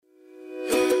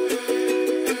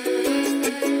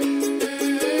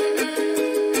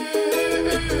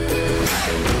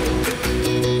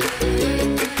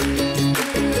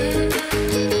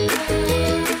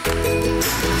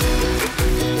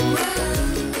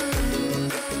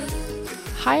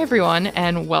Hi, everyone,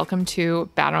 and welcome to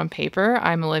Bad on Paper.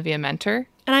 I'm Olivia Mentor.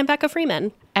 And I'm Becca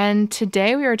Freeman. And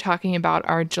today we are talking about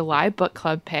our July book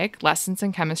club pick, Lessons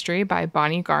in Chemistry by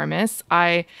Bonnie Garmus.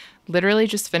 I literally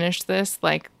just finished this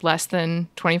like less than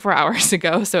 24 hours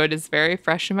ago, so it is very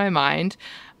fresh in my mind.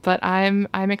 But I'm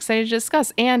excited to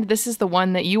discuss. And this is the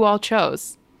one that you all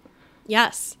chose.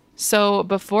 Yes. So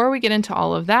before we get into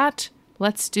all of that,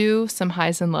 let's do some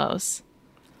highs and lows.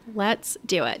 Let's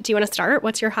do it. Do you want to start?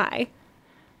 What's your high?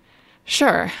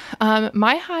 Sure.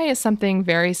 My high is something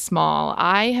very small.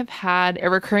 I have had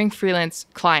a recurring freelance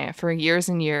client for years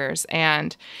and years,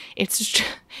 and it's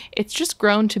just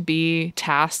grown to be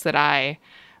tasks that I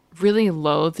really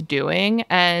loathe doing.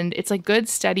 And it's like good,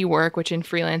 steady work, which in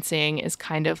freelancing is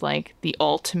kind of like the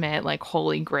ultimate, like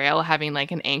holy grail, having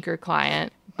like an anchor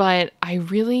client. But I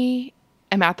really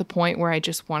am at the point where I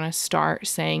just want to start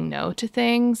saying no to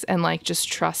things and like just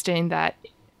trusting that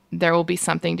there will be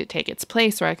something to take its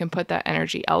place where I can put that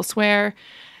energy elsewhere.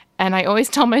 And I always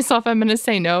tell myself I'm going to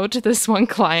say no to this one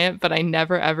client, but I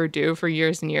never ever do for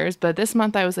years and years. But this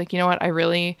month I was like, you know what?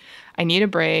 I need a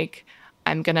break.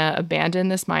 I'm going to abandon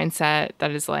this mindset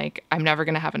that is like, I'm never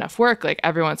going to have enough work. Like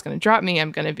everyone's going to drop me.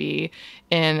 I'm going to be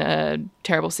in a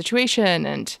terrible situation.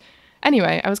 And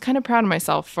anyway, I was kind of proud of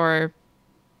myself for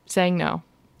saying no.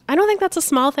 I don't think that's a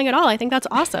small thing at all. I think that's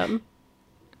awesome.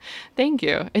 Thank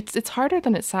you. It's harder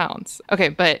than it sounds. Okay,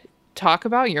 but talk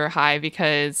about your high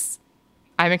because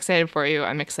I'm excited for you.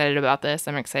 I'm excited about this.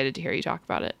 I'm excited to hear you talk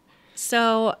about it.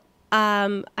 So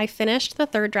I finished the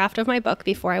third draft of my book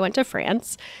before I went to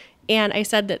France. And I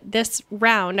said that this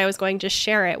round I was going to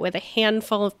share it with a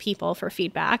handful of people for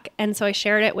feedback. And so I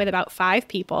shared it with about 5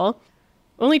 people.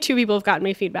 Only 2 people have gotten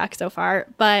me feedback so far,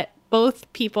 but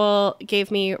both people gave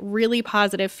me really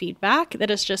positive feedback that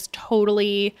has just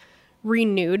totally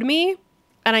renewed me.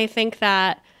 And I think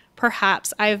that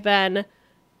perhaps I've been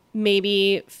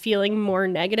maybe feeling more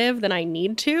negative than I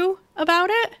need to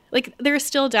about it. Like there's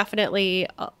still definitely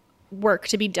work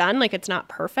to be done. Like it's not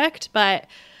perfect, but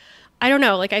I don't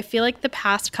know. Like I feel like the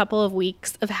past couple of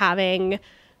weeks of having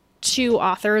 2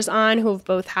 authors on who have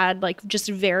both had like just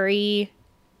very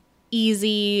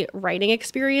easy writing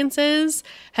experiences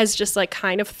has just like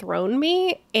kind of thrown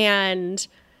me, and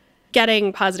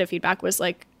getting positive feedback was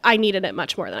like, I needed it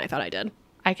much more than I thought I did.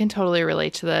 I can totally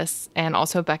relate to this. And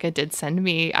also Becca did send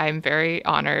me. I'm very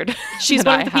honored. She's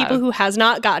one of the people who has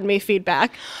not gotten me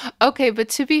feedback. Okay, but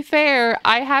to be fair,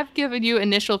 I have given you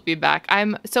initial feedback.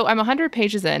 I'm 100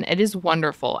 pages in. It is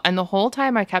wonderful. And the whole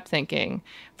time I kept thinking,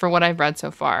 for what I've read so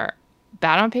far,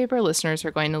 Bad on Paper listeners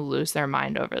are going to lose their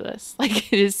mind over this.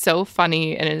 Like it is so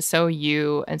funny and it is so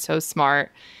you and so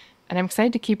smart. And I'm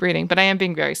excited to keep reading, but I am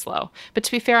being very slow. But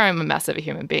to be fair, I'm a mess of a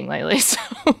human being lately. So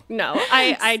no,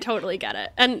 I totally get it.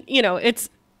 And, you know, it's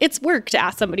work to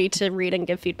ask somebody to read and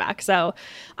give feedback. So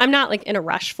I'm not like in a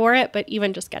rush for it, but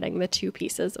even just getting the 2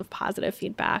 pieces of positive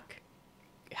feedback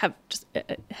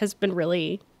has been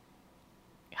really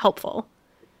helpful.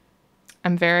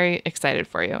 I'm very excited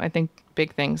for you. I think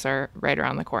big things are right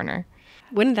around the corner.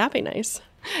 Wouldn't that be nice?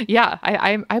 Yeah,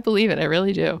 I believe it. I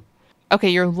really do. Okay,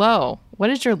 your low. What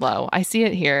is your low? I see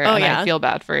it here, and yeah. I feel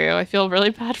bad for you. I feel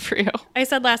really bad for you. I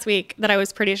said last week that I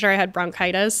was pretty sure I had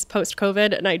bronchitis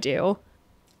post-COVID, and I do.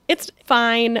 It's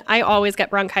fine. I always get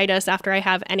bronchitis after I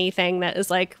have anything that is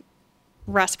like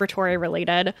respiratory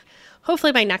related.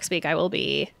 Hopefully by next week I will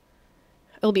be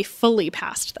fully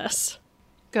past this.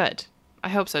 Good. I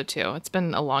hope so too. It's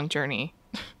been a long journey.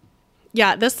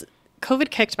 Yeah, this COVID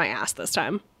kicked my ass this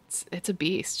time. It's a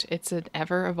beast. It's an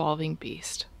ever-evolving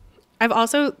beast. I've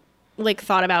also like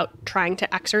thought about trying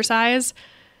to exercise,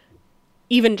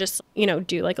 even just, you know,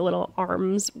 do like a little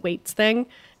arms weights thing.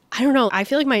 I don't know. I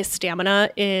feel like my stamina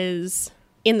is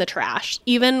in the trash.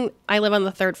 Even I live on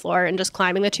the 3rd floor, and just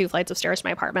climbing the 2 flights of stairs to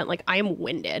my apartment, like I am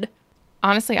winded.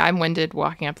 Honestly, I'm winded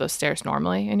walking up those stairs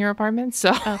normally in your apartment.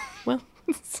 So, well,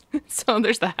 so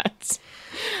there's that.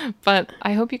 But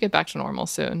I hope you get back to normal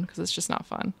soon because it's just not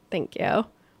fun. Thank you.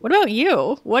 What about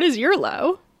you? What is your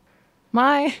low?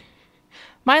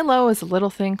 My low is a little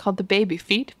thing called the baby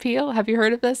feet peel. Have you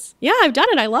heard of this? Yeah, I've done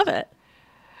it. I love it.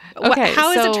 Okay,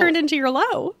 how has it turned into your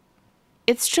low?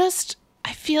 It's just,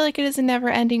 I feel like it is a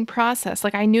never-ending process.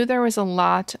 Like I knew there was a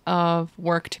lot of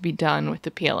work to be done with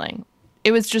the peeling.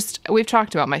 It was just, we've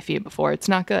talked about my feet before. It's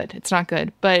not good. It's not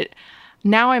good. But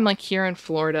now I'm like here in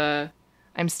Florida.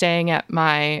 I'm staying at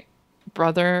my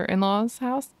brother-in-law's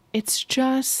house. It's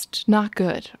just not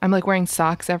good. I'm like wearing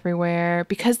socks everywhere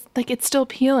because like it's still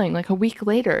peeling like a week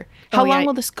later. How long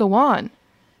will this go on?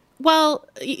 Well,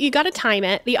 you got to time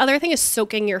it. The other thing is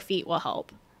soaking your feet will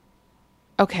help.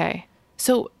 Okay.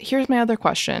 So here's my other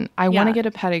question. I want to Yeah. get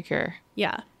a pedicure.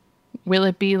 Yeah. Will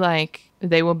it be like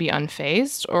they will be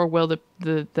unfazed, or will the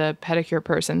pedicure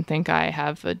person think I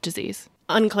have a disease?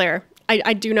 Unclear.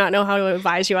 I do not know how to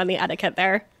advise you on the etiquette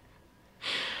there.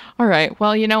 All right.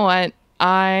 Well, you know what?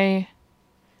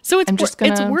 So I'm just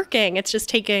it's gonna- working. It's just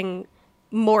taking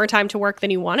more time to work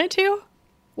than you want it to.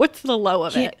 What's the low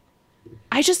of it?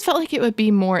 I just felt like it would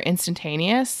be more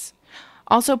instantaneous.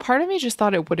 Also, part of me just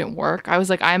thought it wouldn't work. I was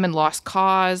like, I am in lost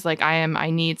cause. Like I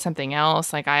need something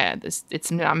else. Like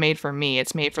it's not made for me.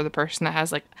 It's made for the person that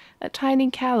has like a tiny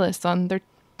callus on their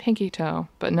pinky toe.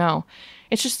 But no,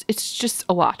 it's just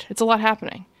a lot. It's a lot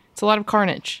happening. It's a lot of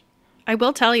carnage. I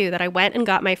will tell you that I went and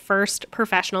got my first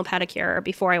professional pedicure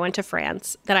before I went to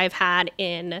France that I've had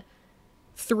in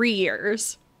 3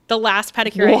 years. The last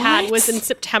pedicure I had was in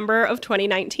September of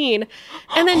 2019.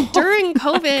 And then during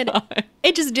COVID,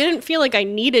 it just didn't feel like I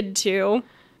needed to.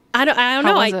 I don't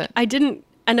know. was it? I didn't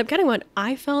end up getting one.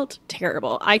 I felt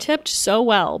terrible. I tipped so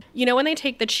well. You know when they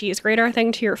take the cheese grater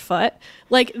thing to your foot?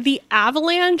 Like the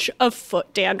avalanche of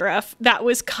foot dandruff that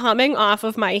was coming off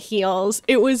of my heels,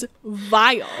 it was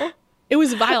vile. It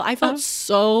was vile. I felt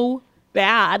so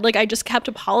bad. Like I just kept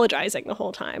apologizing the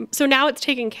whole time. So now it's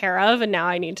taken care of, and now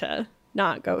I need to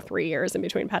not go 3 years in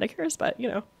between pedicures, but you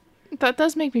know. That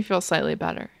does make me feel slightly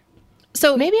better.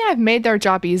 So Maybe I've made their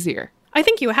job easier. I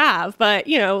think you have, but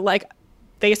you know, like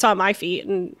they saw my feet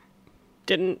and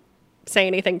didn't say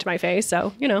anything to my face,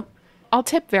 so you know. I'll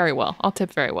tip very well.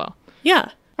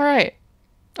 Yeah. All right.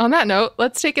 On that note,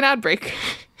 let's take an ad break.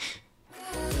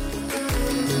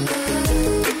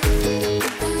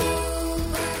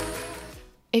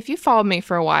 If you followed me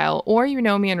for a while or you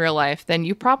know me in real life, then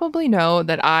you probably know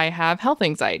that I have health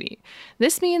anxiety.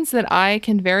 This means that I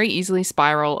can very easily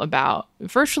spiral about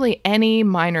virtually any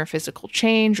minor physical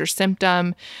change or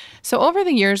symptom. So over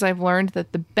the years, I've learned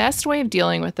that the best way of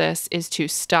dealing with this is to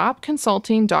stop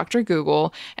consulting Dr.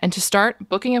 Google and to start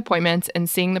booking appointments and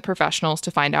seeing the professionals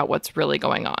to find out what's really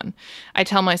going on. I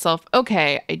tell myself,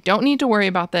 okay, I don't need to worry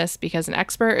about this because an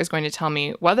expert is going to tell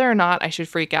me whether or not I should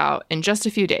freak out in just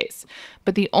a few days.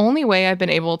 But the only way I've been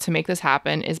able to make this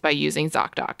happen is by using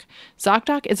ZocDoc.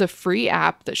 ZocDoc is a free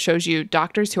app that shows you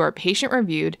doctors who are patient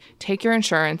reviewed, take your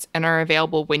insurance, and are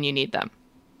available when you need them.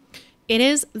 It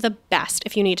is the best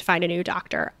if you need to find a new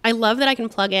doctor. I love that I can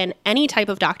plug in any type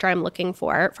of doctor I'm looking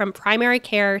for, from primary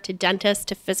care to dentists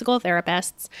to physical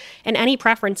therapists, and any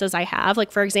preferences I have.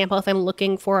 Like, for example, if I'm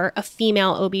looking for a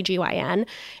female OBGYN,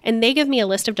 and they give me a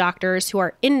list of doctors who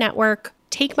are in network,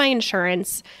 take my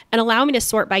insurance, and allow me to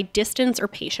sort by distance or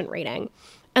patient rating.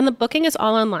 And the booking is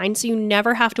all online, so you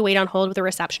never have to wait on hold with a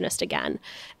receptionist again.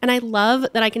 And I love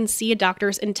that I can see a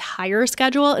doctor's entire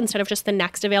schedule instead of just the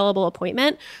next available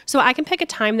appointment, so I can pick a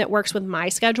time that works with my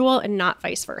schedule and not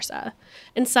vice versa.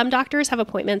 And some doctors have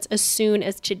appointments as soon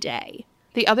as today.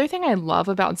 The other thing I love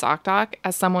about ZocDoc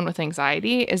as someone with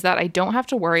anxiety is that I don't have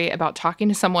to worry about talking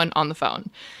to someone on the phone.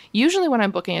 Usually when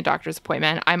I'm booking a doctor's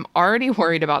appointment, I'm already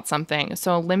worried about something,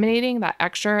 so eliminating that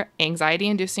extra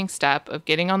anxiety-inducing step of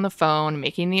getting on the phone,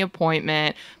 making the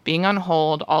appointment, being on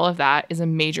hold, all of that is a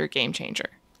major game changer.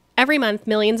 Every month,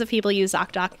 millions of people use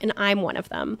ZocDoc, and I'm one of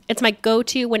them. It's my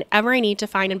go-to whenever I need to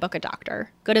find and book a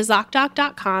doctor. Go to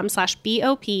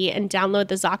ZocDoc.com/BOP and download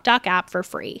the ZocDoc app for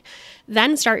free.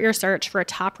 Then start your search for a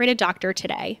top-rated doctor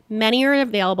today. Many are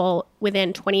available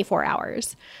within 24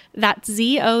 hours. That's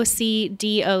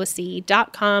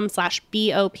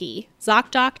ZocDoc.com/BOP.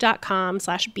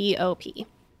 ZocDoc.com/BOP.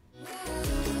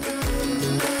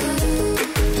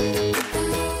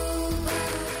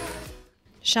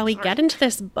 Shall we get into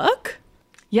this book?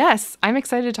 Yes, I'm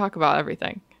excited to talk about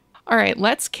everything. All right,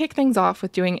 let's kick things off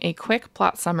with doing a quick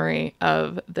plot summary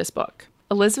of this book.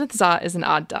 Elizabeth Zott is an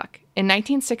odd duck. In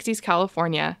 1960s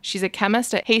California, she's a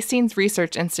chemist at Hastings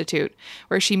Research Institute,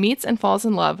 where she meets and falls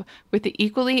in love with the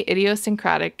equally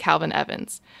idiosyncratic Calvin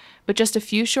Evans. But just a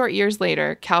few short years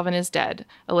later, Calvin is dead,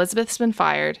 Elizabeth's been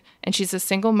fired, and she's a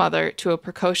single mother to a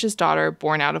precocious daughter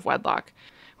born out of wedlock,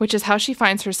 which is how she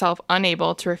finds herself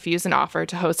unable to refuse an offer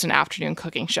to host an afternoon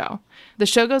cooking show. The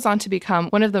show goes on to become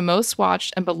one of the most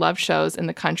watched and beloved shows in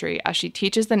the country as she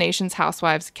teaches the nation's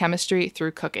housewives chemistry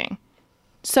through cooking.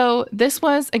 So this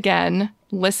was, again,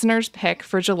 listeners' pick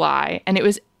for July, and it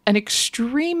was an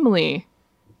extremely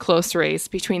close race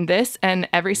between this and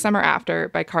Every Summer After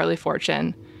by Carly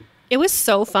Fortune. It was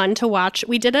so fun to watch.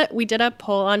 We did a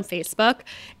poll on Facebook,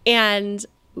 and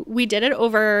we did it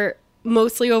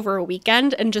mostly over a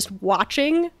weekend, and just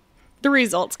watching the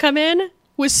results come in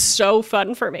was so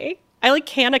fun for me. I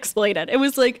can't explain it. It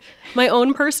was like my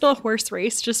own personal horse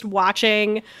race, just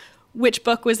watching which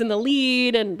book was in the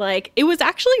lead. And like, it was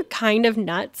actually kind of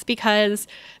nuts because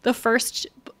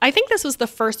I think this was the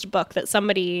first book that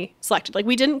somebody selected. Like,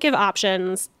 we didn't give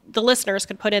options. The listeners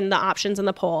could put in the options in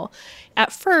the poll.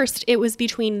 At first, it was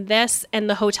between this and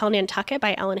The Hotel Nantucket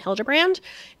by Ellen Hildebrand.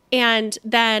 And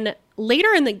then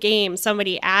later in the game,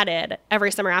 somebody added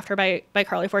Every Summer After by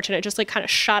Carly Fortune. It just like kind of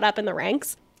shot up in the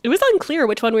ranks. It was unclear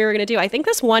which one we were going to do. I think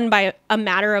this won by a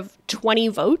matter of 20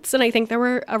 votes, and I think there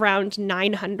were around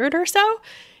 900 or so.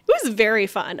 It was very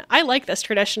fun. I like this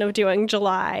tradition of doing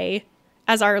July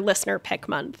as our listener pick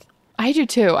month. I do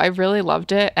too. I really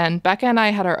loved it. And Becca and I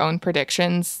had our own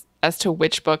predictions as to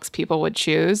which books people would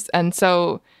choose. And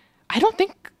so I don't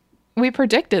think we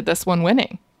predicted this one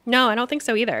winning. No, I don't think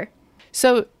so either.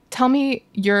 So tell me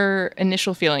your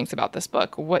initial feelings about this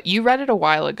book. You read it a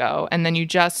while ago, and then you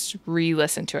just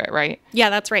re-listened to it, right? Yeah,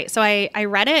 that's right. So I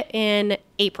read it in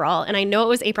April, and I know it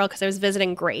was April because I was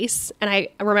visiting Grace, and I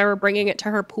remember bringing it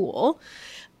to her pool.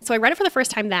 So I read it for the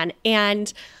first time then,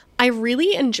 and I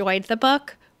really enjoyed the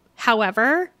book.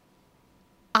 However,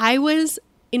 I was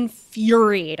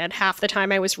infuriated half the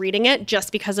time I was reading it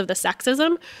just because of the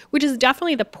sexism, which is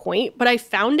definitely the point, but I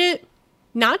found it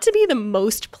not to be the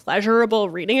most pleasurable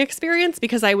reading experience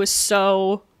because I was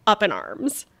so up in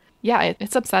arms. Yeah,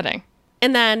 it's upsetting.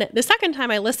 And then the second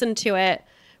time I listened to it,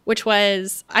 which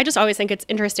was, I just always think it's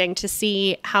interesting to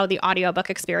see how the audiobook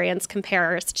experience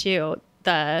compares to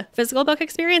the physical book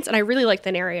experience. And I really liked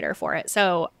the narrator for it.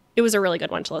 So it was a really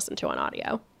good one to listen to on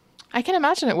audio. I can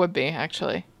imagine it would be,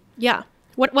 actually. Yeah.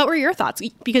 What were your thoughts?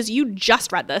 Because you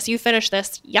just read this. You finished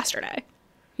this yesterday.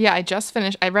 Yeah, I just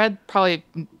finished. I read probably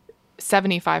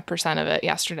 75% of it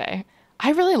yesterday.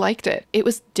 I really liked it. It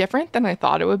was different than I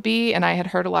thought it would be, and I had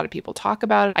heard a lot of people talk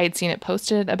about it. I had seen it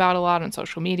posted about a lot on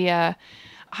social media.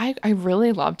 I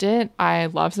really loved it. I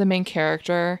loved the main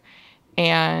character,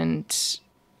 and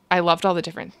I loved all the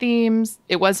different themes.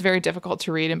 It was very difficult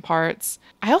to read in parts.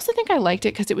 I also think I liked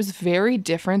it because it was very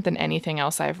different than anything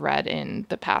else I've read in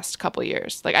the past couple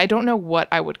years. Like, I don't know what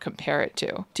I would compare it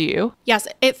to. Do you? Yes,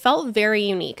 it felt very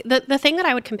unique. The thing that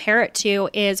I would compare it to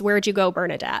is Where'd You Go,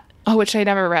 Bernadette? Oh, which I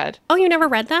never read. Oh, you never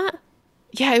read that?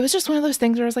 Yeah, it was just one of those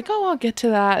things where I was like, oh, I'll get to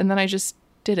that. And then I just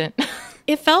didn't.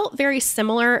 It felt very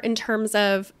similar in terms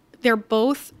of they're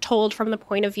both told from the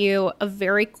point of view of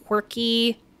very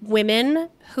quirky women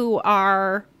who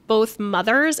are both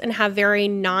mothers and have very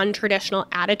non-traditional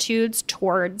attitudes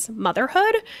towards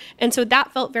motherhood. And so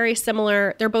that felt very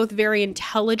similar. They're both very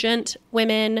intelligent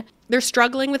women. They're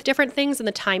struggling with different things and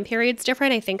the time period's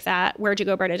different. I think that Where'd You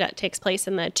Go, Bernadette takes place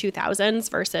in the 2000s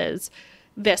versus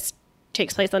this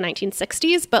takes place in the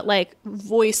 1960s. But like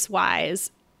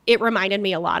voice-wise, it reminded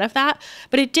me a lot of that.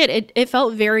 But it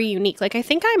felt very unique. Like, I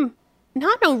think I'm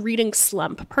not no reading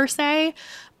slump per se,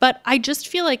 but I just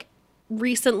feel like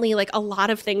recently, like, a lot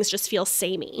of things just feel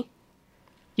samey.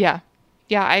 Yeah.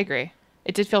 Yeah, I agree.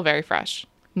 It did feel very fresh.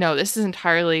 No, this is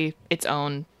entirely its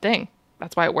own thing.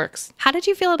 That's why it works. How did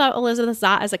you feel about Elizabeth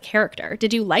Zott as a character?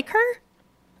 Did you like her?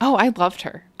 Oh, I loved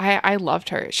her. I loved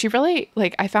her. She really,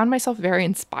 like, I found myself very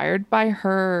inspired by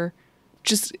her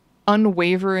just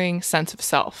unwavering sense of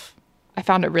self. I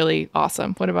found it really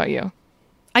awesome. What about you?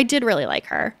 I did really like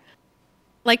her.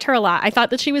 Liked her a lot. I thought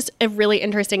that she was a really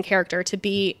interesting character to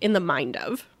be in the mind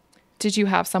of. Did you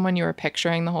have someone you were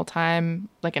picturing the whole time,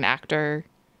 like an actor?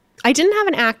 I didn't have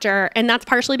an actor, and that's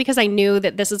partially because I knew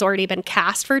that this has already been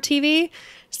cast for TV.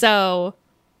 So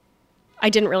I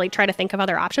didn't really try to think of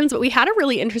other options. But we had a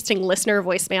really interesting listener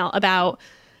voicemail about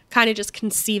kind of just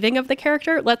conceiving of the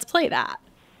character. Let's play that.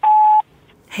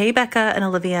 Hey, Becca and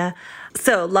Olivia.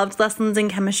 So, loved Lessons in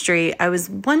Chemistry. I was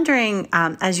wondering,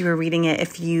 as you were reading it,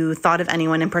 if you thought of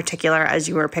anyone in particular as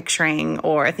you were picturing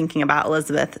or thinking about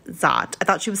Elizabeth Zott. I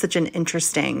thought she was such an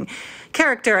interesting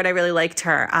character, and I really liked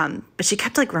her. But she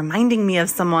kept like reminding me of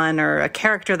someone or a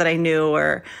character that I knew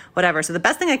or whatever. So the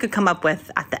best thing I could come up with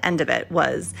at the end of it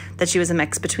was that she was a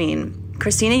mix between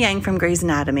Christina Yang from Grey's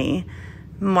Anatomy,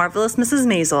 Marvelous Mrs.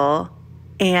 Maisel,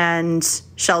 and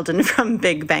Sheldon from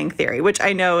Big Bang Theory, which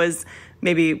I know is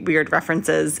maybe weird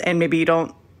references, and maybe you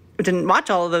didn't watch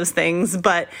all of those things.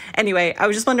 But anyway, I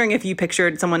was just wondering if you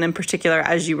pictured someone in particular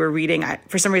as you were reading. I,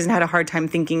 for some reason, had a hard time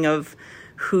thinking of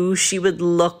who she would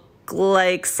look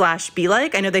like / be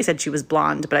like. I know they said she was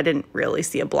blonde, but I didn't really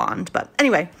see a blonde. But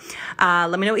anyway,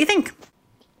 let me know what you think.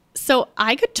 So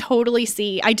I could totally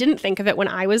see, I didn't think of it when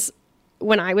I was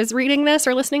reading this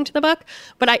or listening to the book,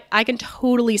 but I can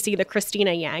totally see the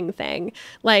Christina Yang thing.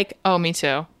 Like, oh, me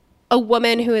too. A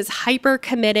woman who is hyper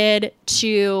committed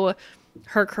to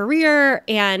her career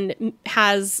and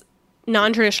has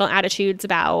non-traditional attitudes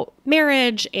about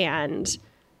marriage and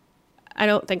I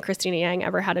don't think Christina Yang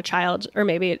ever had a child, or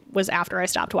maybe it was after I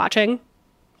stopped watching.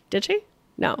 Did she?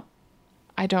 No.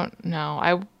 I don't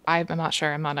know. I'm not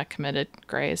sure. I'm not a committed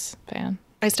Grey's fan.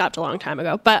 I stopped a long time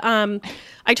ago. But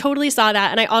I totally saw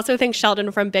that. And I also think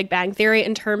Sheldon from Big Bang Theory,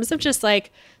 in terms of just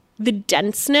like the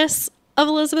denseness of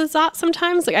Elizabeth Zott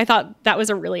sometimes, like I thought that was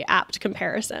a really apt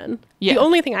comparison. Yeah. The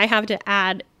only thing I have to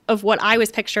add of what I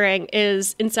was picturing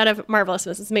is, instead of Marvelous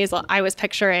Mrs. Maisel, I was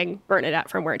picturing Bernadette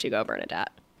from Where'd You Go,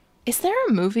 Bernadette. Is there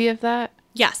a movie of that?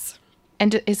 Yes.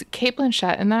 And is Cate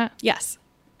Blanchett in that? Yes.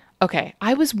 Okay.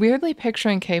 I was weirdly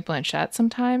picturing Cate Blanchett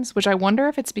sometimes, which I wonder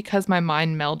if it's because my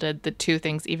mind melded the two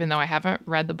things, even though I haven't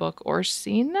read the book or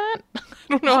seen that. I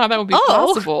don't know how that would be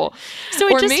possible. So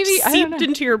it just seeped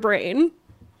into your brain.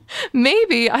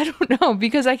 Maybe. I don't know,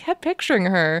 because I kept picturing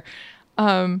her.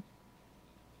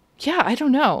 Yeah, I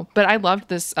don't know. But I loved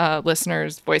this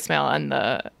listener's voicemail and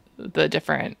the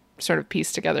different sort of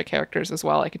pieced together characters as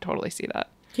well. I could totally see that.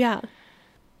 Yeah.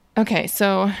 Okay,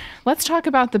 so let's talk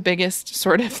about the biggest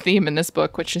sort of theme in this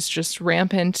book, which is just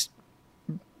rampant,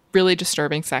 really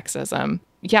disturbing sexism.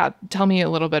 Yeah, tell me a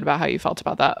little bit about how you felt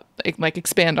about that. Like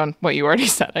expand on what you already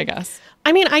said, I guess.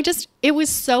 I mean, it was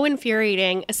so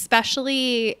infuriating,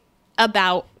 especially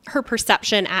about her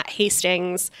perception at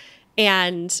Hastings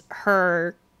and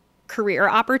her career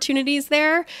opportunities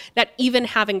there, that even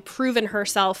having proven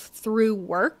herself through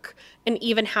work and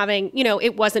even having,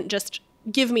 it wasn't just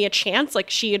give me a chance, like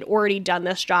she had already done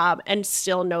this job and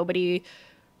still nobody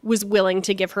was willing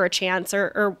to give her a chance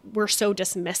or were so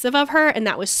dismissive of her. And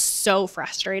that was so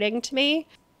frustrating to me.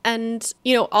 And,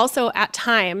 also at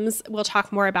times, we'll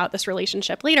talk more about this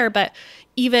relationship later, but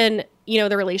even,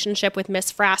 the relationship with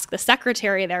Miss Frask, the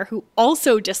secretary there, who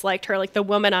also disliked her, like the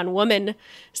woman on woman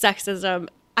sexism.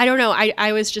 I don't know.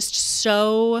 I was just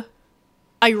so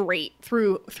irate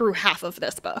through half of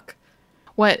this book.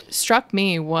 What struck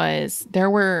me was there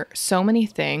were so many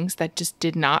things that just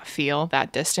did not feel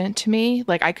that distant to me.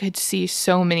 Like I could see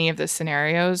so many of the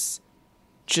scenarios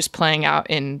just playing out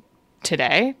in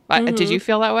today. Mm-hmm. Did you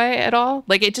feel that way at all?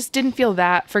 Like it just didn't feel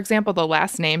that. For example, the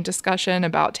last name discussion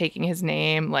about taking his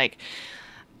name, like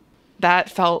that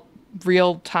felt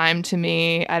real time to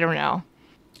me. I don't know.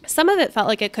 Some of it felt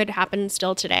like it could happen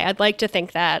still today. I'd like to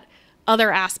think that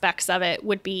other aspects of it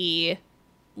would be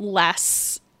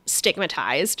less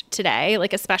stigmatized today,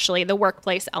 like especially the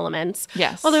workplace elements.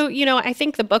 Yes. Although, I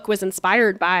think the book was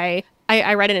inspired by,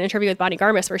 I read an interview with Bonnie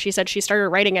Garmis where she said she started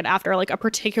writing it after like a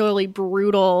particularly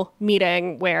brutal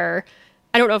meeting where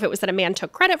I don't know if it was that a man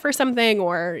took credit for something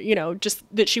or, just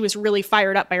that she was really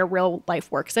fired up by a real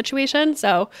life work situation.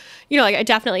 So, I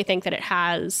definitely think that it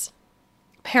has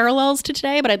parallels to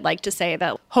today, but I'd like to say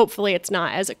that hopefully it's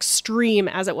not as extreme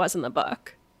as it was in the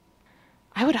book.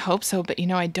 I would hope so, but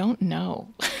I don't know.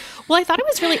 Well, I thought it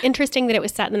was really interesting that it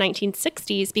was set in the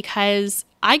 1960s because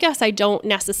I guess I don't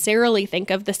necessarily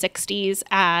think of the 60s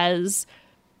as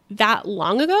that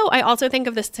long ago. I also think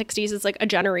of the 60s as like a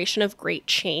generation of great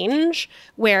change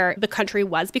where the country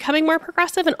was becoming more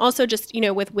progressive, and also just,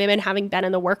 with women having been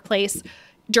in the workplace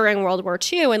during World War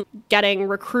II and getting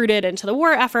recruited into the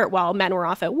war effort while men were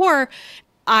off at war.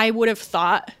 I would have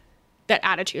thought that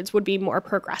attitudes would be more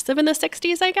progressive in the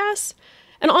 60s, I guess.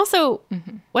 And also,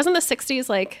 wasn't the 60s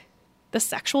like the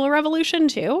sexual revolution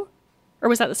too? Or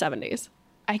was that the 70s?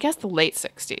 I guess the late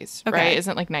 60s, okay. Right?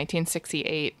 Isn't like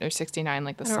 1968 or 69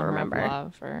 like the Summer of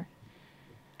Love? Or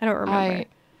I don't remember.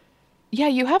 Yeah,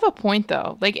 you have a point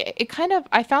though. Like it kind of,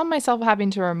 I found myself having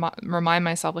to remind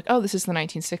myself like, oh, this is the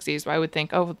 1960s. I would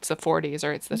think, oh, it's the 40s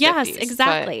or it's the 50s. Yes,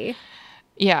 exactly.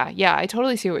 But yeah, I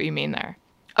totally see what you mean there.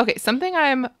 Okay, something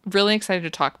I'm really excited to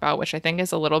talk about, which I think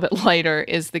is a little bit lighter,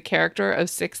 is the character of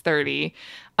 630,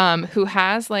 who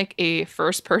has like a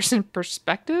first-person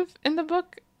perspective in the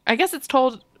book. I guess it's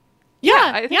told.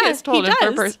 Yeah, I think it's told in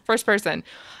first person.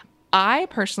 I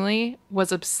personally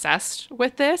was obsessed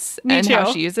with this and too.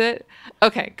 How she used it.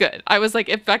 Okay, good. I was like,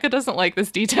 if Becca doesn't like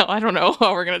this detail, I don't know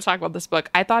how we're going to talk about this book.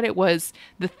 I thought it was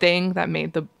the thing that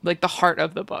made the heart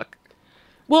of the book.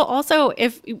 Well, also,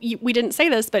 we didn't say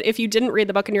this, but if you didn't read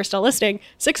the book and you're still listening,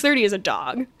 630 is a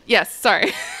dog. Yes,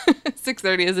 sorry.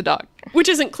 630 is a dog. Which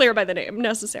isn't clear by the name,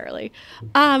 necessarily.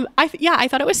 I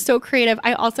thought it was so creative.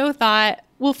 I also thought,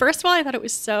 well, first of all, I thought it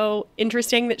was so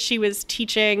interesting that she was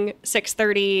teaching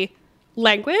 630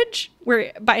 language,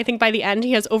 where I think by the end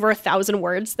he has over 1,000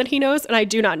 words that he knows, and I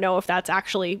do not know if that's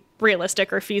actually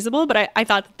realistic or feasible, but I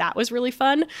thought that was really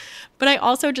fun. But I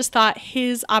also just thought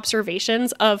his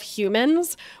observations of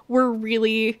humans were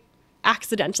really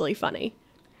accidentally funny.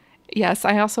 Yes,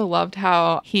 I also loved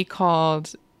how he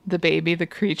called the baby the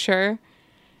creature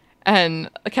and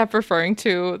kept referring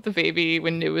to the baby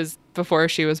when it was before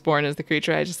she was born as the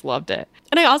creature. I just loved it.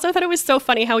 And I also thought it was so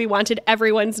funny how he wanted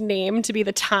everyone's name to be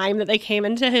the time that they came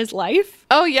into his life.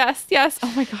 Oh, yes, yes.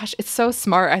 Oh my gosh, it's so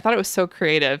smart. I thought it was so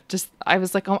creative. I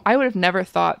was like, oh, I would have never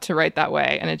thought to write that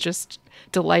way. And it just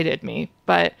delighted me.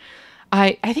 But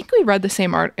I think we read the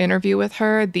same art interview with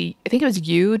her. I think it was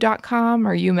you.com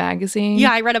or You Magazine.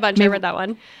 Yeah, I read a bunch. I read that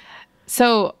one.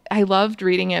 So I loved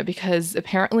reading it because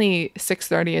apparently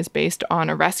 6:30 is based on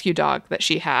a rescue dog that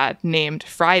she had named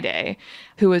Friday,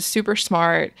 who was super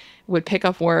smart, would pick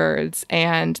up words,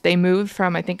 and they moved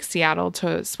from, I think, Seattle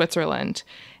to Switzerland.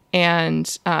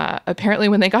 And apparently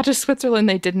when they got to Switzerland,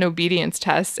 they did an obedience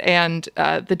test, and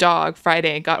the dog,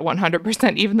 Friday, got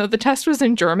 100%, even though the test was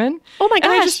in German. Oh my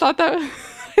gosh. And I just thought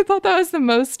I thought that was the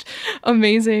most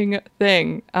amazing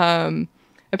thing.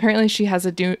 Apparently she has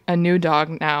a new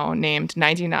dog now named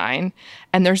 99.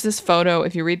 And there's this photo,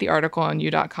 if you read the article on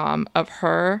you.com, of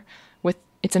her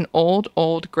it's an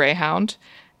old greyhound.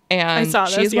 And I saw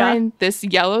this, she's wearing this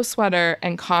yellow sweater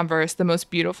and Converse, the most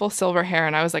beautiful silver hair.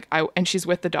 And I was like, and she's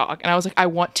with the dog. And I was like, I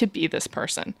want to be this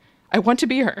person. I want to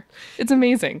be her. It's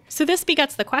amazing. So this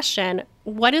begets the question,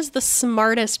 what is the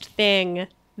smartest thing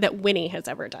that Winnie has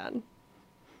ever done?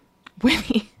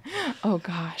 Winnie? Oh,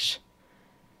 gosh.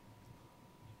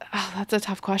 Oh, that's a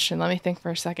tough question. Let me think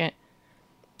for a second.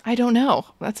 I don't know.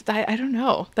 I don't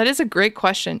know. That is a great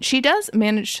question. She does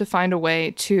manage to find a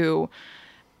way to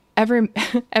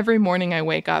every morning I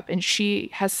wake up and she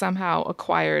has somehow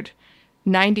acquired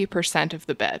 90% of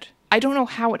the bed. I don't know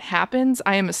how it happens.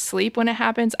 I am asleep when it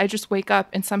happens. I just wake up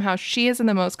and somehow she is in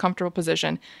the most comfortable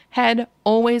position, head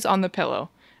always on the pillow,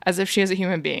 as if she is a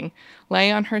human being,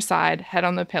 lay on her side, head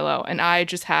on the pillow, and I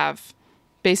just have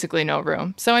basically no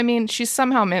room. So, I mean, she's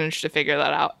somehow managed to figure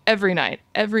that out every night,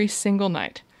 every single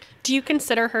night. Do you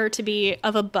consider her to be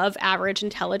of above average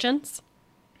intelligence?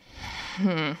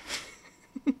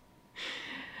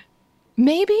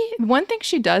 Maybe. One thing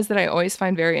she does that I always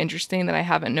find very interesting that I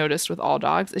haven't noticed with all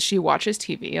dogs is she watches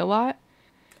TV a lot.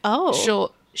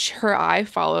 Oh. Her eye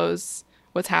follows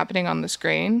what's happening on the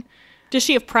screen. Does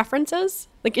she have preferences?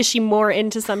 Like, is she more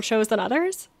into some shows than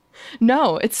others?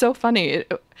 No, it's so funny.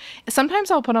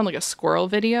 Sometimes I'll put on like a squirrel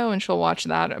video and she'll watch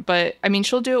that. But I mean,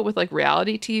 she'll do it with like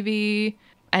reality TV,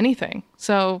 anything.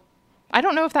 So I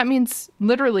don't know if that means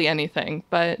literally anything,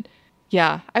 but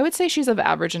yeah, I would say she's of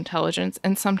average intelligence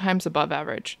and sometimes above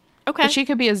average. Okay. But she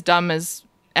could be as dumb as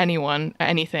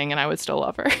anything, and I would still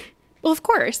love her. Well, of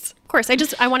course. Of course.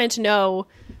 I wanted to know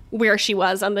where she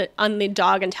was on the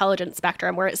dog intelligence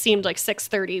spectrum, where it seemed like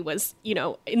 6:30 was,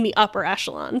 in the upper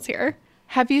echelons here.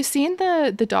 Have you seen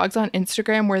the dogs on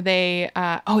Instagram where they,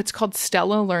 it's called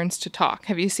Stella Learns to Talk.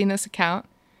 Have you seen this account?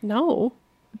 No.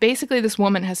 Basically, this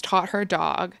woman has taught her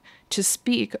dog to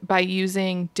speak by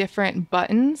using different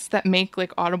buttons that make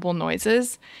like audible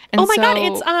noises. And oh my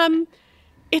God,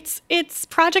 it's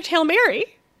Project Hail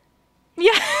Mary.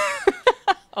 Yeah.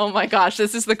 Oh my gosh,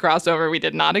 this is the crossover we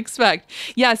did not expect.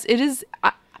 Yes, it is.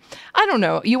 I don't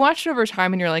know. You watch it over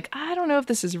time and you're like, I don't know if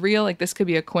this is real. Like this could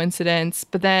be a coincidence.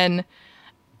 But then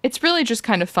it's really just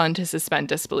kind of fun to suspend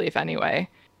disbelief anyway.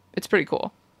 It's pretty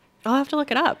cool. I'll have to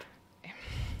look it up.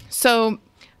 So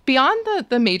beyond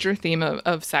the major theme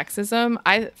of sexism,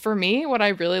 for me, what I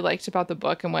really liked about the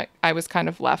book and what I was kind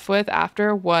of left with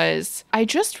after was I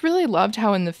just really loved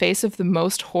how in the face of the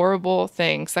most horrible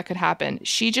things that could happen,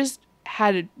 she just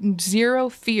had zero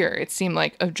fear, it seemed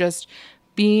like, of just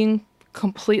being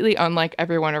completely unlike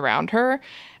everyone around her.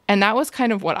 And that was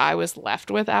kind of what I was left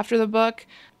with after the book.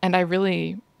 And I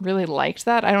really, really liked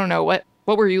that. I don't know, what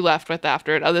were you left with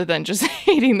after it other than just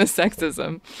hating the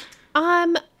sexism?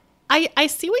 I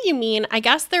see what you mean. I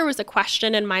guess there was a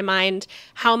question in my mind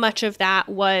how much of that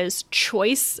was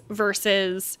choice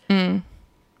versus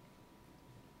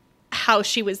how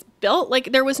she was built.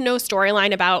 Like, there was no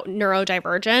storyline about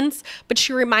neurodivergence, but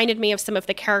she reminded me of some of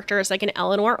the characters, like an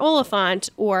Eleanor Oliphant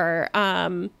or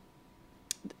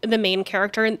the main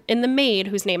character in The Maid,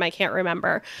 whose name I can't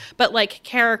remember. But, like,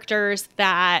 characters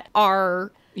that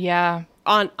are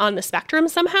on the spectrum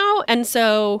somehow. And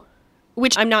so,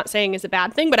 which I'm not saying is a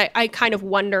bad thing, but I kind of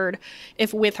wondered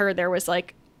if with her there was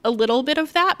like a little bit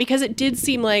of that, because it did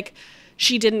seem like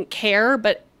she didn't care,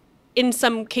 but in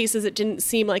some cases it didn't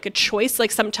seem like a choice.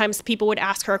 Like sometimes people would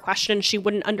ask her a question and she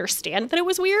wouldn't understand that it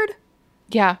was weird.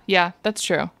 Yeah, that's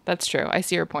true. That's true. I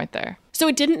see your point there. So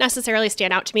it didn't necessarily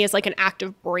stand out to me as like an act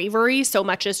of bravery so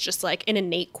much as just like an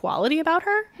innate quality about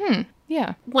her.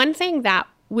 Yeah. One thing that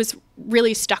was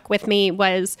really stuck with me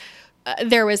was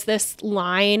there was this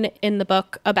line in the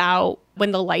book about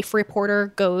when the life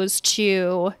reporter goes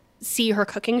to see her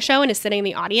cooking show and is sitting in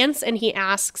the audience, and he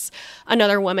asks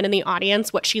another woman in the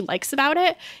audience what she likes about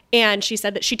it, and she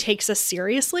said that she takes us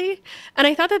seriously. And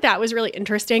I thought that that was really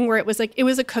interesting, where it was like, it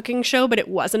was a cooking show, but it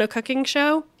wasn't a cooking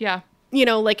show. Yeah. You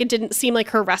know, like, it didn't seem like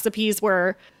her recipes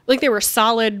were, like, they were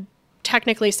solid,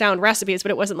 technically sound recipes, but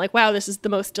it wasn't like, wow, this is the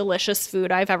most delicious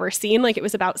food I've ever seen. Like, it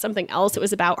was about something else. It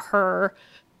was about her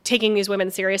taking these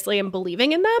women seriously and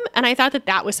believing in them. And I thought that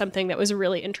that was something that was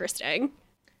really interesting.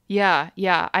 Yeah,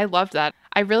 I loved that.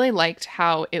 I really liked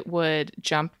how it would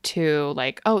jump to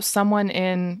like, oh, someone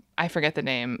in, I forget the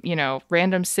name, you know,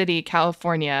 random city,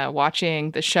 California,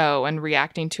 watching the show and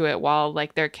reacting to it while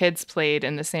like their kids played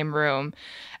in the same room.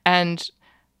 And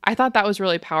I thought that was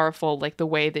really powerful, like the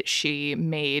way that she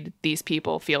made these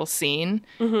people feel seen.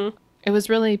 Mm-hmm. It was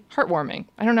really heartwarming.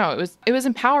 I don't know. It was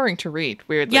empowering to read,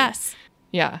 weirdly. Yes.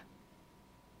 Yeah.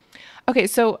 Okay,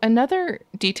 so another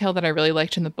detail that I really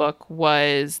liked in the book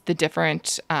was the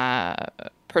different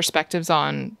perspectives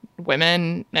on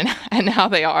women and how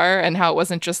they are, and how it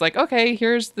wasn't just like, okay,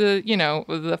 here's the, you know,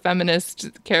 the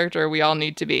feminist character we all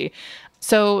need to be.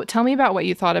 So tell me about what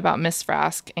you thought about Miss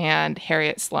Frask and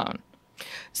Harriet Sloane.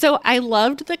 So I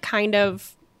loved the kind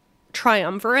of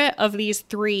triumvirate of these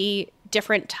three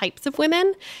different types of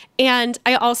women. And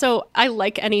I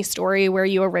like any story where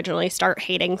you originally start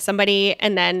hating somebody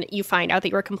and then you find out that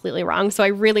you were completely wrong. So I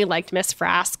really liked Miss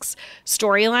Frask's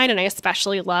storyline, and I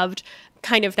especially loved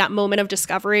kind of that moment of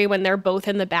discovery when they're both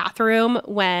in the bathroom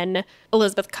when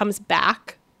Elizabeth comes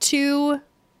back to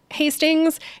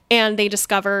Hastings, and they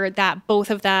discover that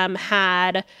both of them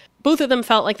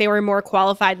felt like they were more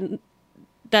qualified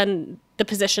than the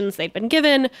positions they'd been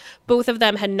given. Both of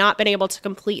them had not been able to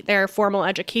complete their formal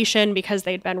education because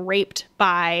they'd been raped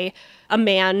by a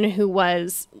man who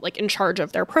was like in charge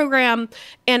of their program.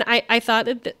 And I thought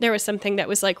that there was something that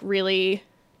was like really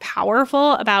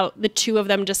powerful about the two of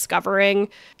them discovering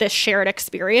this shared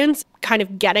experience, kind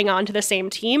of getting onto the same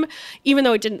team, even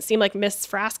though it didn't seem like Miss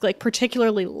Frask like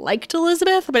particularly liked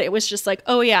Elizabeth, but it was just like,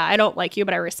 oh yeah, I don't like you,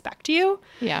 but I respect you.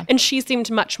 Yeah. And she seemed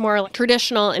much more like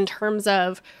traditional in terms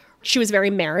of she was very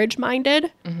marriage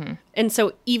minded. Mm-hmm. And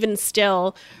so even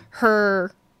still,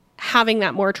 her having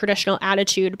that more traditional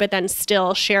attitude, but then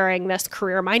still sharing this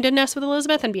career mindedness with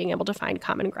Elizabeth and being able to find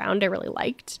common ground, I really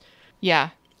liked. Yeah,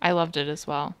 I loved it as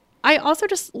well. I also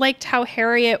just liked how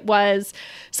Harriet was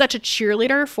such a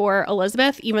cheerleader for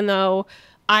Elizabeth, even though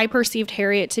I perceived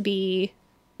Harriet to be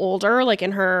older, like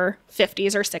in her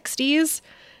 50s or 60s,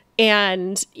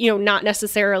 and, you know, not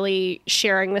necessarily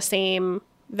sharing the same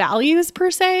values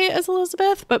per se as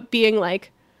Elizabeth, but being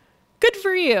like, good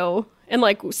for you, and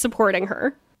like supporting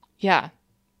her. Yeah,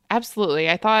 absolutely.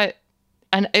 I thought,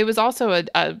 and it was also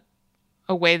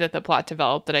a way that the plot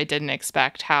developed that I didn't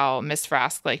expect, how Miss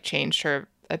Frask like changed her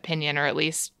opinion, or at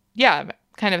least, yeah,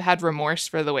 kind of had remorse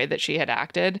for the way that she had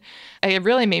acted. It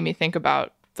really made me think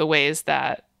about the ways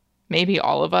that maybe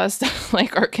all of us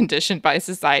like are conditioned by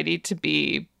society to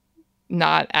be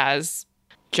not as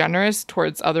generous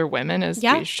towards other women as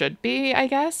we should be, I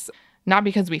guess. Not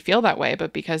because we feel that way,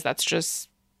 but because that's just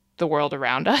the world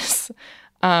around us.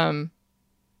 And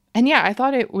yeah, I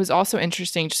thought it was also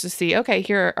interesting just to see, okay,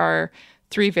 here are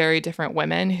three very different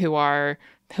women who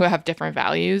have different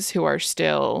values, who are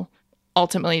still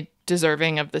ultimately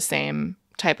deserving of the same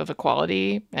type of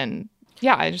equality. And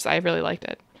yeah, I really liked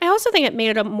it. I also think it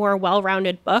made it a more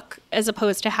well-rounded book, as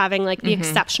opposed to having like the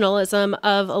exceptionalism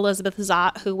of Elizabeth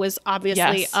Zott, who was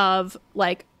obviously of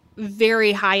like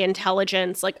very high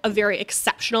intelligence, like a very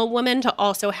exceptional woman, to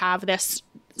also have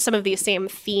some of these same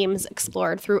themes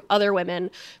explored through other women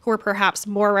who were perhaps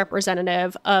more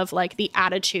representative of like the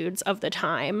attitudes of the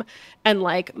time and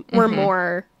like were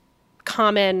more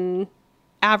common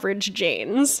average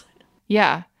Janes.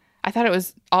 Yeah. I thought it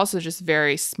was also just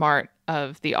very smart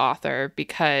of the author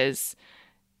because,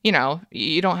 you know,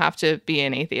 you don't have to be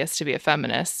an atheist to be a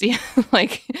feminist.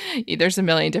 Like, there's a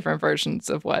million different versions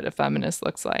of what a feminist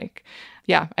looks like.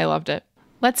 Yeah, I loved it.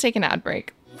 Let's take an ad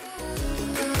break.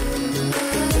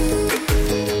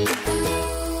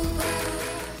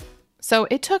 So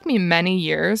it took me many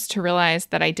years to realize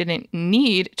that I didn't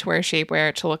need to wear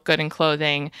shapewear to look good in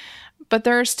clothing, but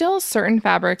there are still certain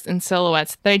fabrics and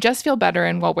silhouettes that I just feel better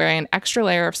in while wearing an extra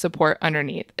layer of support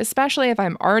underneath, especially if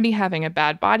I'm already having a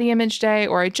bad body image day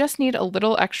or I just need a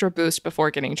little extra boost before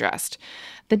getting dressed.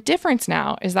 The difference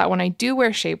now is that when I do wear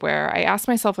shapewear, I ask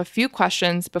myself a few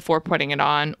questions before putting it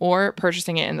on or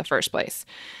purchasing it in the first place.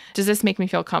 Does this make me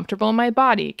feel comfortable in my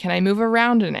body? Can I move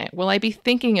around in it? Will I be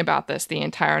thinking about this the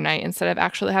entire night instead of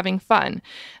actually having fun?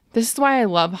 This is why I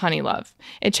love Honeylove.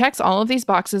 It checks all of these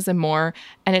boxes and more,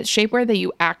 and it's shapewear that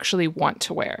you actually want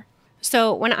to wear.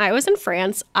 So when I was in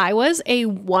France, I was a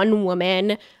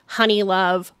one-woman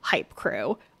Honeylove hype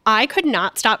crew. I could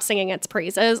not stop singing its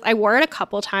praises. I wore it a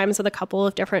couple times with a couple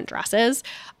of different dresses.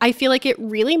 I feel like it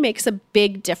really makes a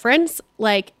big difference.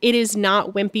 Like, it is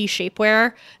not wimpy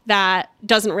shapewear that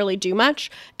doesn't really do much.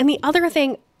 And the other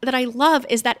thing that I love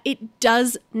is that it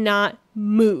does not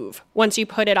move once you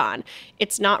put it on.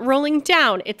 It's not rolling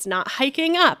down. It's not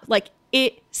hiking up. Like,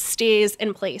 it stays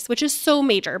in place, which is so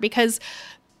major because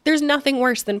there's nothing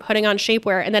worse than putting on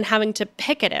shapewear and then having to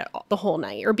pick at it the whole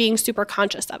night or being super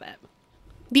conscious of it.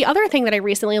 The other thing that I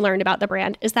recently learned about the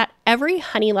brand is that every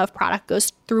Honeylove product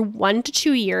goes through 1 to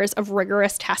 2 years of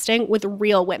rigorous testing with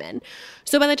real women.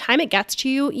 So by the time it gets to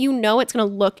you, you know it's going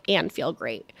to look and feel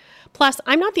great. Plus,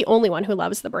 I'm not the only one who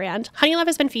loves the brand. Honeylove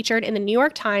has been featured in the New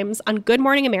York Times, on Good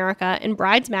Morning America, and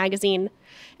Brides Magazine,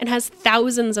 and has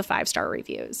thousands of 5-star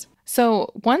reviews.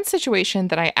 So one situation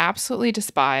that I absolutely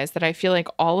despise that I feel like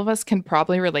all of us can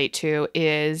probably relate to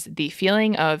is the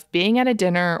feeling of being at a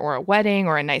dinner or a wedding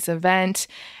or a nice event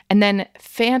and then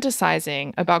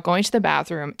fantasizing about going to the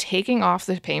bathroom, taking off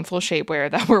the painful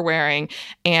shapewear that we're wearing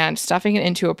and stuffing it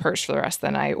into a purse for the rest of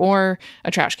the night or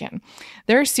a trash can.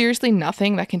 There is seriously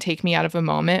nothing that can take me out of a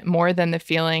moment more than the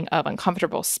feeling of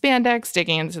uncomfortable spandex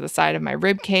digging into the side of my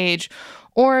rib cage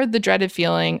or the dreaded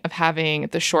feeling of having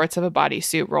the shorts of a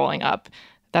bodysuit rolling up.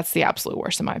 That's the absolute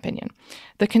worst in my opinion.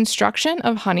 The construction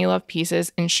of Honeylove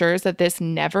pieces ensures that this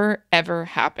never, ever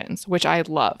happens, which I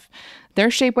love. Their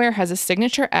shapewear has a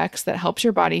signature X that helps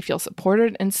your body feel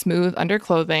supported and smooth under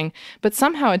clothing, but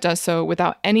somehow it does so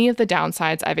without any of the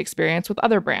downsides I've experienced with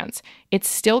other brands. It's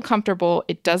still comfortable,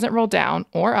 it doesn't roll down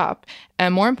or up,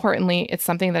 and more importantly, it's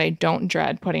something that I don't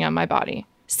dread putting on my body.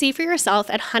 See for yourself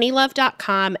at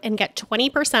honeylove.com and get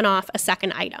 20% off a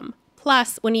second item.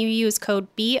 Plus, when you use code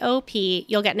BOP,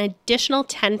 you'll get an additional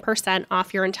 10%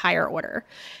 off your entire order.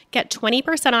 Get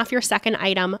 20% off your second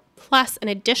item, plus an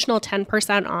additional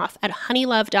 10% off at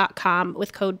honeylove.com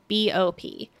with code BOP.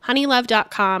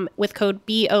 Honeylove.com with code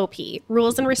BOP.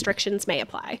 Rules and restrictions may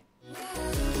apply.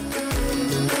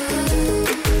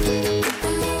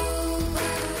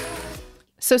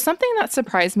 So something that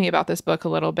surprised me about this book a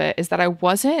little bit is that I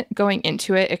wasn't going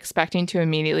into it expecting to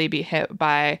immediately be hit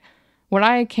by what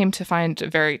I came to find a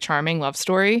very charming love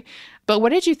story. But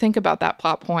what did you think about that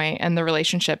plot point and the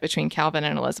relationship between Calvin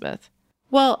and Elizabeth?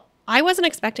 Well, I wasn't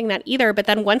expecting that either, but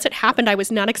then once it happened, I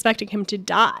was not expecting him to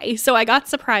die. So I got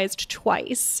surprised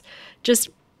twice, just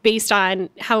based on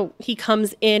how he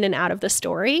comes in and out of the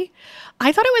story.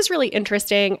 I thought it was really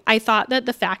interesting. I thought that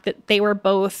the fact that they were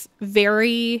both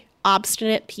very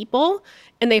obstinate people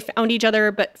and they found each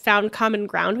other but found common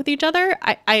ground with each other,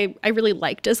 I really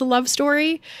liked as a love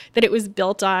story, that it was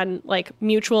built on like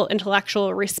mutual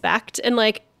intellectual respect. And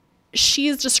like,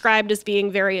 she's described as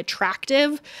being very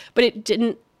attractive, but it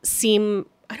didn't seem,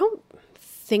 I don't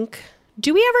think,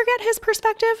 do we ever get his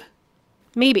perspective?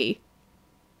 Maybe.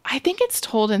 I think it's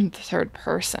told in the third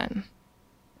person,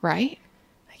 right?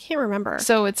 I can't remember.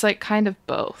 So it's like kind of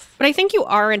both. But I think you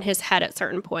are in his head at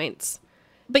certain points.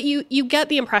 But you get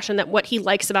the impression that what he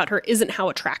likes about her isn't how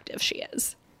attractive she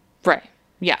is. Right.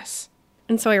 Yes.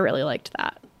 And so I really liked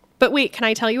that. But wait, can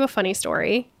I tell you a funny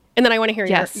story? And then I want to hear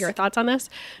your thoughts on this.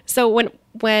 So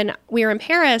when we were in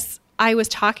Paris, I was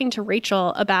talking to Rachel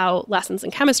about lessons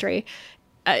in chemistry.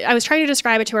 I was trying to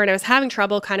describe it to her and I was having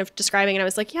trouble kind of describing it. And I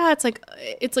was like, yeah, it's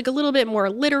like a little bit more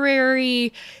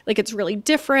literary. Like, it's really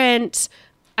different.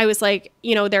 I was like,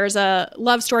 you know, there's a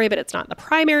love story, but it's not the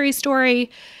primary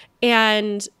story.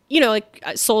 And, you know, like,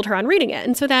 I sold her on reading it.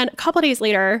 And so then a couple of days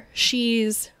later,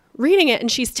 she's reading it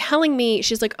and she's telling me,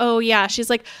 she's like, oh yeah,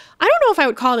 she's like, I don't know if I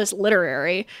would call this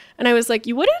literary. And I was like,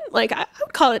 you wouldn't? Like, I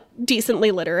would call it decently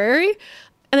literary.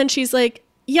 And then she's like,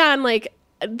 yeah, and like,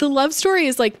 the love story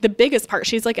is like the biggest part.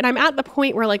 She's like, and I'm at the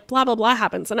point where like blah, blah, blah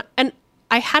happens. And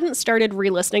I hadn't started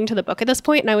re-listening to the book at this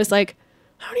point. And I was like,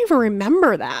 I don't even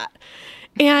remember that.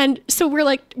 And so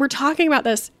we're talking about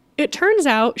this. It turns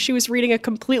out she was reading a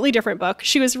completely different book.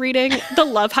 She was reading The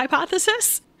Love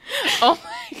Hypothesis. Oh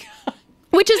my God.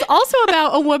 Which is also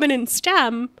about a woman in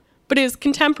STEM, but is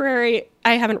contemporary.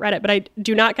 I haven't read it, but I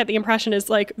do not get the impression is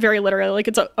like very literary. Like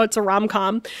it's a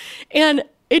rom-com. And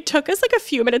it took us like a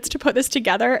few minutes to put this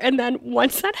together. And then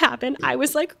once that happened, I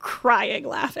was like crying,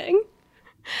 laughing.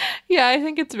 Yeah, I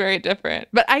think it's very different.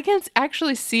 But I can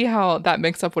actually see how that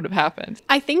mix-up would have happened.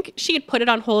 I think she had put it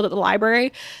on hold at the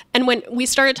library. And when we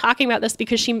started talking about this,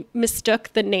 because she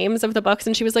mistook the names of the books,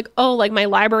 and she was like, oh, like my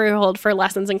library hold for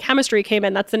lessons in chemistry came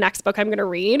in. That's the next book I'm going to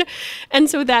read. And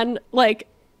so then, like,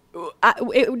 I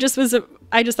just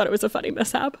thought it was a funny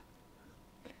mishap.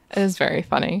 It is very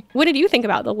funny. What did you think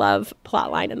about the love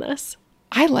plot line in this?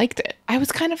 I liked it. I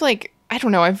was kind of like, I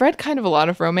don't know. I've read kind of a lot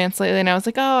of romance lately, and I was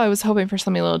like, oh, I was hoping for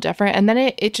something a little different. And then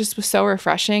it just was so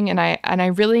refreshing. And I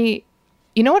really,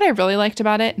 you know what I really liked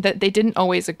about it? That they didn't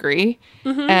always agree,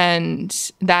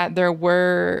 and that there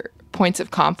were points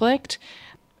of conflict.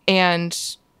 And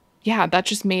yeah, that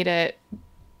just made it,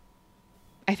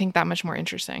 I think, that much more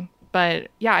interesting. But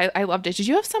yeah, I loved it. Did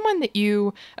you have someone that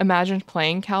you imagined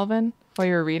playing Calvin while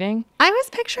you were reading? I was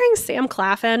picturing Sam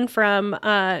Claflin from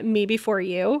Me Before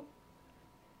You.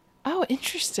 Oh,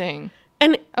 interesting.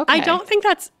 And Okay. I don't think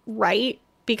that's right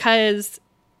because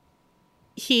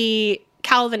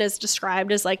Calvin is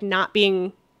described as like not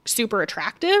being super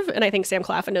attractive. And I think Sam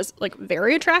Claflin is like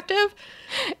very attractive.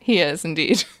 He is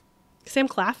indeed. Sam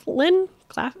Claflin?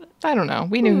 I don't know.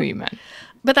 We knew who you meant.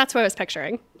 But that's what I was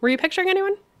picturing. Were you picturing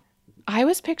anyone? I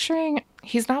was picturing,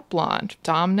 he's not blonde.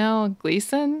 Domhnall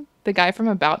Gleeson, the guy from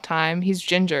About Time. He's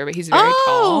ginger, but he's very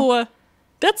tall. Oh,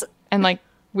 that's, And like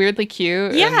weirdly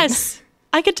cute. yes.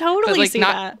 I could totally like, see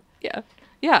that. Yeah.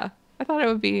 Yeah. I thought it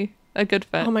would be a good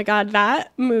fit. Oh my God,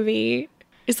 that movie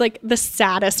is like the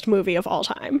saddest movie of all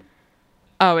time.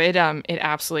 Oh, it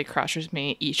absolutely crushes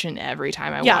me each and every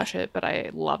time I watch it, but I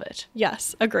love it.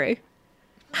 Yes, agree.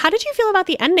 How did you feel about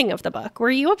the ending of the book? Were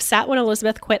you upset when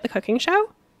Elizabeth quit the cooking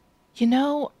show? You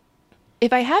know,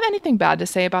 if I have anything bad to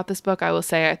say about this book, I will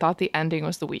say I thought the ending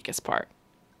was the weakest part.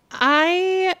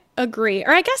 I agree.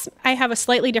 Or I guess I have a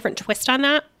slightly different twist on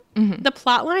that. The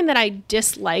plot line that I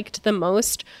disliked the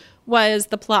most was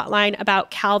the plot line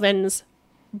about Calvin's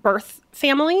birth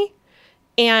family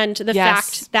and the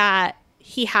fact that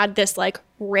he had this like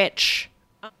rich,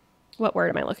 what word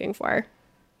am I looking for?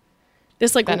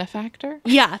 This like Benefactor?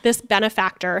 Yeah, this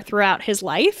benefactor throughout his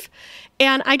life.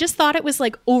 And I just thought it was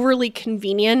like overly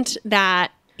convenient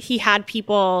that he had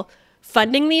people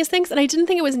funding these things. And I didn't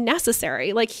think it was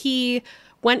necessary. Like he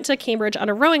went to Cambridge on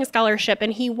a rowing scholarship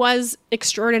and he was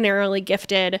extraordinarily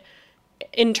gifted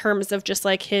in terms of just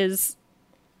like his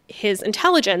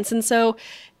intelligence. And so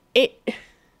I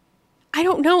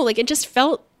don't know, like it just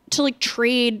felt to like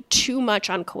trade too much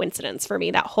on coincidence for me,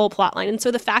 that whole plot line. And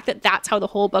so the fact that that's how the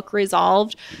whole book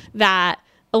resolved, that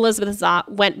Elizabeth Zott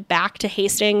went back to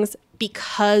Hastings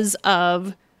because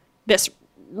of this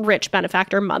rich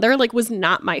benefactor mother, like was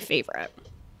not my favorite.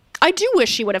 I do wish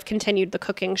she would have continued the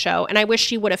cooking show. And I wish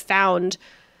she would have found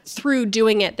through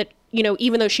doing it that, you know,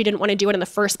 even though she didn't want to do it in the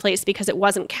first place because it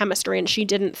wasn't chemistry and she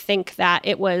didn't think that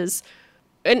it was,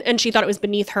 and she thought it was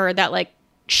beneath her, that like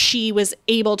she was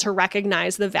able to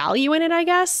recognize the value in it, I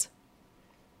guess.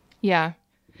 Yeah.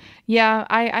 Yeah,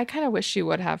 I kind of wish she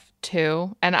would have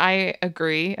too. And I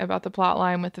agree about the plot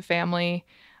line with the family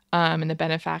and the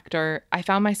benefactor. I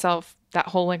found myself, that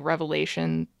whole like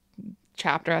revelation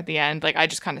chapter at the end, like I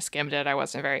just kind of skimmed it. I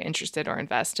wasn't very interested or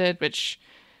invested, which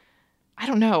I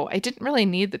don't know. I didn't really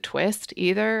need the twist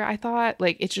either. I thought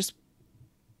like it just,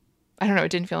 I don't know,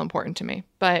 it didn't feel important to me.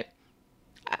 But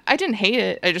I didn't hate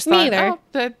it. I just thought, oh,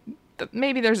 that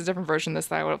maybe there's a different version of this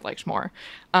that I would have liked more.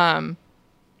 But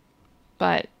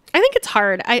I think it's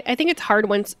hard. I think it's hard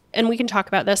once, and we can talk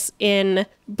about this in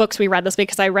books we read this week,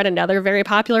 because I read another very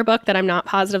popular book that I'm not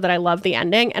positive that I love the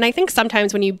ending. And I think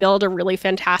sometimes when you build a really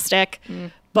fantastic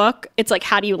book, it's like,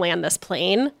 how do you land this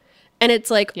plane? And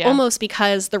it's like almost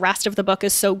because the rest of the book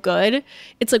is so good,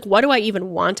 it's like, what do I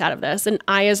even want out of this? And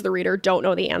I, as the reader, don't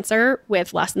know the answer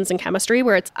with Lessons in Chemistry,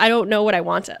 where it's, I don't know what I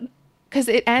wanted. because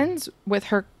it ends with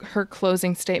her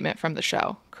closing statement from the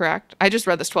show, correct? I just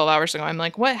read this 12 hours ago. I'm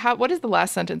like, what is the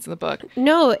last sentence in the book?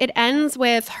 No, it ends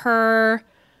with her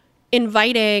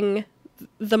inviting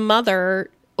the mother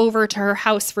over to her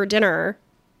house for dinner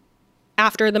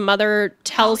after the mother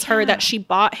tells her that she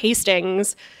bought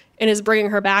Hastings and is bringing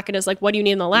her back and is like, what do you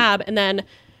need in the lab? And then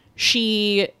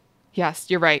she... Yes,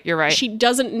 you're right. You're right. She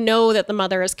doesn't know that the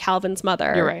mother is Calvin's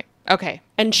mother. You're right. Okay.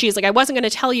 And she's like, I wasn't going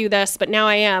to tell you this, but now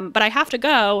I am. But I have to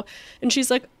go. And she's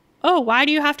like, oh, why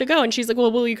do you have to go? And she's like,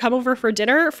 well, will you come over for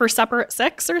dinner, for supper at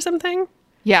 6 or something?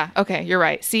 Yeah. Okay. You're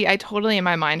right. See, I totally in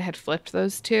my mind had flipped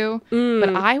those two,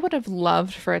 but I would have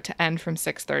loved for it to end from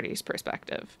 6:30's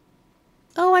perspective.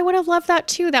 Oh, I would have loved that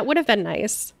too. That would have been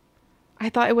nice. I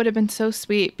thought it would have been so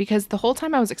sweet because the whole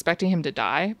time I was expecting him to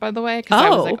die, by the way, because I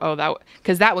was like,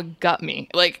 because that would gut me.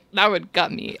 Like, that would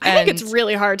gut me. I think it's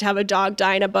really hard to have a dog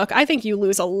die in a book. I think you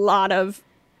lose a lot of,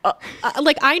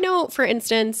 like, I know, for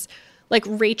instance, like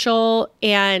Rachel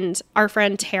and our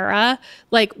friend Tara,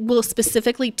 like, will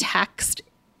specifically text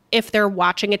if they're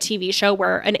watching a TV show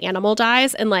where an animal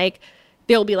dies, and like,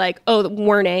 they'll be like, oh,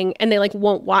 warning, and they like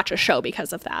won't watch a show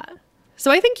because of that. So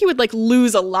I think you would like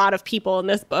lose a lot of people in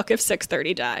this book if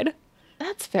 6:30 died.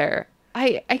 That's fair.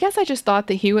 I guess I just thought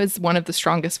that he was one of the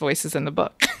strongest voices in the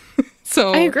book.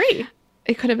 So I agree.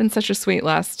 it could have been such a sweet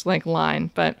last like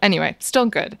line, but anyway, still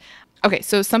good. Okay,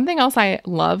 so something else I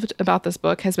loved about this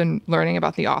book has been learning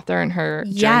about the author and her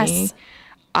journey.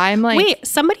 I'm like, wait,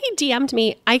 somebody DM'd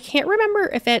me. I can't remember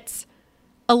if it's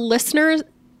a listener.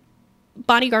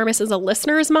 Bonnie Garmis is a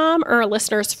listener's mom or a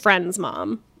listener's friend's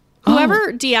mom.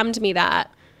 Whoever DM'd me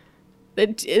that. The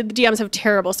DMs have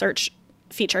terrible search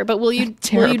feature, but will you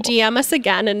DM us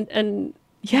again and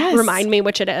yes, remind me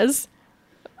which it is?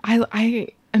 I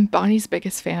am Bonnie's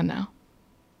biggest fan now.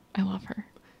 I love her.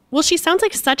 Well, she sounds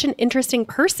like such an interesting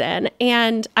person,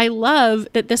 and I love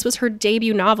that this was her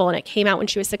debut novel and it came out when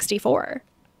she was 64.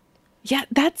 Yeah,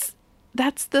 that's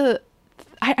the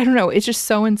I don't know. It's just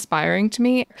so inspiring to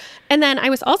me. And then I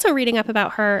was also reading up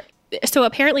about her. So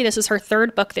apparently this is her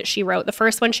third book that she wrote. The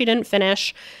first one she didn't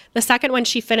finish. The second one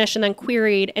she finished and then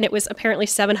queried, and it was apparently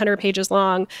 700 pages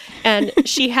long. And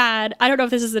she had, I don't know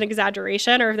if this is an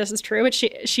exaggeration or if this is true, but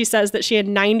she says that she had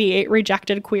 98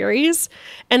 rejected queries.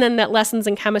 And then that Lessons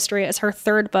in Chemistry is her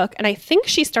third book. And I think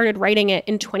she started writing it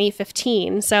in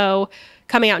 2015. So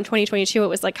coming out in 2022, it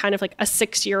was like kind of like a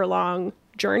 6-year-long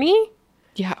journey.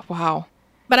 Yeah, wow.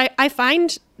 But I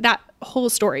find that whole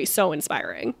story so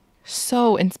inspiring.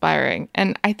 So inspiring.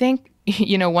 And I think,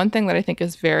 one thing that I think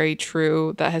is very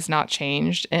true that has not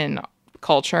changed in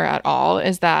culture at all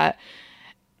is that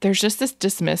there's just this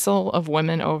dismissal of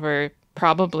women over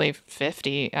probably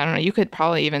 50. I don't know. You could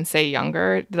probably even say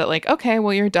younger, that like, okay,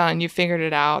 well, you're done. You figured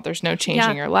it out. There's no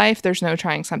changing your life. There's no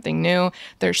trying something new.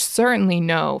 There's certainly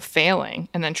no failing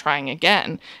and then trying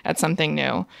again at something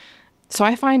new. So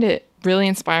I find it really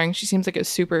inspiring. She seems like a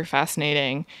super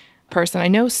fascinating person. I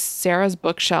know Sarah's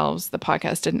Bookshelves, the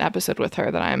podcast, did an episode with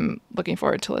her that I'm looking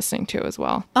forward to listening to as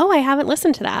well. Oh, I haven't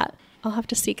listened to that. I'll have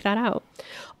to seek that out.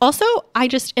 Also, I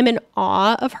just am in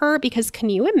awe of her because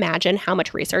can you imagine how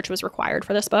much research was required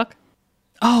for this book?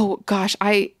 Oh, gosh.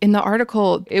 In the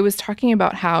article, it was talking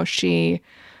about how she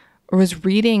was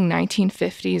reading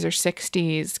 1950s or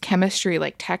 60s chemistry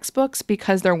like textbooks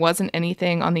because there wasn't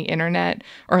anything on the internet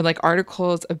or like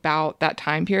articles about that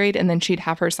time period. And then she'd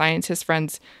have her scientist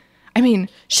friends. I mean,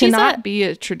 to not be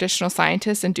a traditional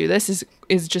scientist and do this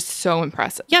is just so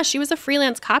impressive. Yeah, she was a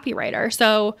freelance copywriter.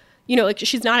 So, like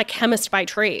she's not a chemist by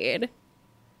trade.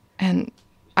 And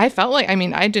I felt like, I'm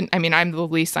the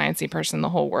least sciencey person in the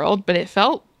whole world, but it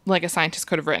felt like a scientist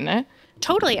could have written it.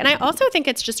 Totally. And I also think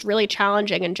it's just really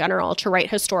challenging in general to write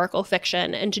historical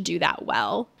fiction and to do that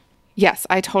well. Yes,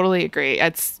 I totally agree.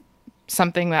 It's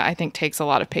something that I think takes a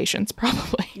lot of patience,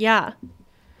 probably. Yeah.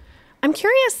 I'm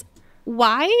curious,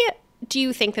 why do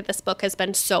you think that this book has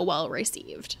been so well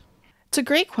received? It's a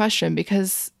great question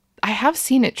because I have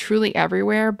seen it truly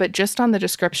everywhere, but just on the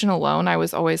description alone, I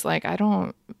was always like,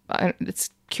 it's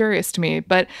curious to me.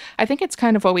 But I think it's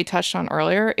kind of what we touched on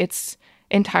earlier. It's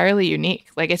entirely unique.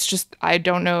 Like, it's just, I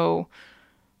don't know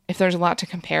if there's a lot to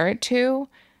compare it to.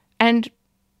 And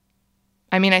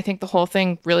I think the whole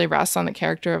thing really rests on the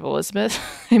character of Elizabeth.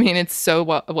 It's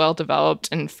so well developed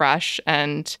and fresh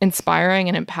and inspiring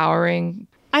and empowering.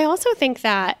 I also think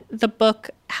that the book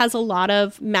has a lot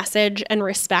of message and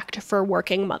respect for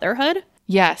working motherhood.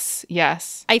 Yes,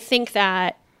 yes. I think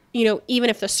that, even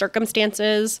if the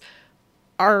circumstances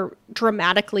are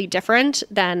dramatically different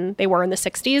than they were in the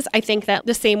 60s, I think that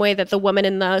the same way that the woman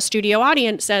in the studio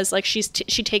audience says, like, she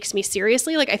takes me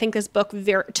seriously, like, I think this book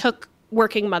took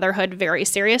working motherhood very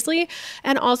seriously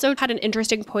and also had an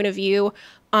interesting point of view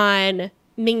on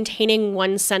maintaining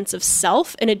one's sense of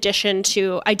self in addition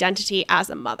to identity as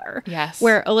a mother. Yes.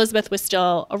 Where Elizabeth was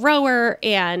still a rower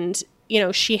and,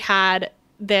 she had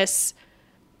this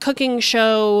cooking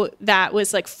show that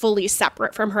was like fully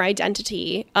separate from her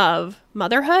identity of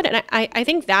motherhood. And I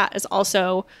think that is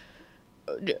also,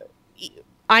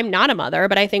 I'm not a mother,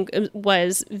 but I think it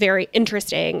was very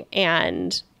interesting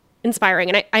and inspiring.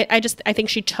 And I think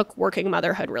she took working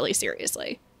motherhood really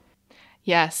seriously.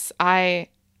 Yes, I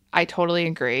totally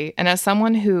agree. And as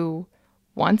someone who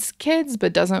wants kids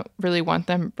but doesn't really want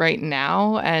them right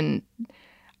now, and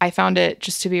I found it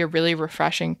just to be a really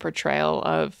refreshing portrayal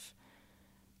of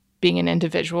being an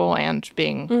individual and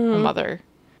being a mother.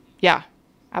 Yeah,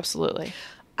 absolutely.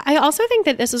 I also think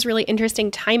that this is really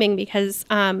interesting timing because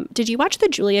did you watch the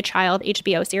Julia Child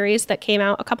HBO series that came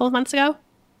out a couple of months ago?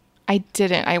 I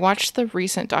didn't. I watched the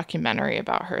recent documentary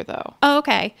about her, though. Oh,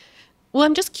 okay. Well,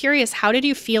 I'm just curious, how did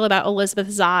you feel about Elizabeth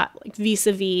Zott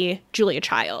vis-a-vis Julia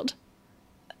Child?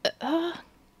 There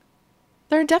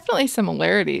are definitely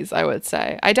similarities, I would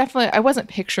say. I wasn't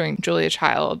picturing Julia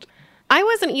Child. I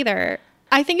wasn't either.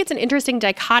 I think it's an interesting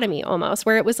dichotomy almost,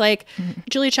 where it was like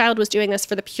Julia Child was doing this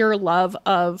for the pure love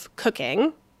of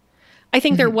cooking. I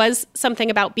think there was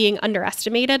something about being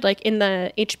underestimated. Like in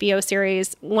the HBO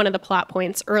series, one of the plot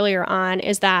points earlier on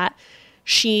is that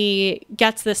she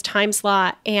gets this time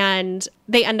slot and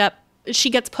she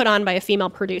gets put on by a female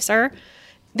producer.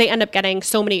 They end up getting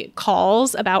so many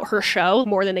calls about her show,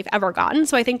 more than they've ever gotten.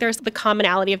 So I think there's the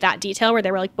commonality of that detail where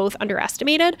they were like both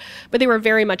underestimated, but they were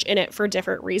very much in it for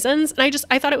different reasons. And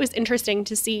I thought it was interesting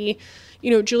to see,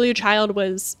 Julia Child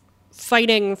was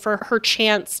fighting for her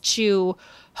chance to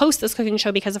host this cooking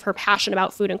show because of her passion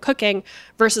about food and cooking,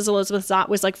 versus Elizabeth Zott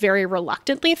was like very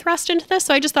reluctantly thrust into this.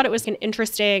 So I just thought it was an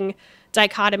interesting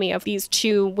dichotomy of these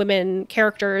two women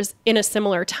characters in a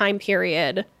similar time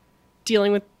period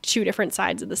dealing with two different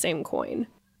sides of the same coin.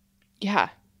 Yeah,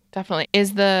 definitely.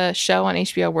 Is the show on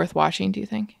HBO worth watching, do you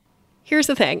think? Here's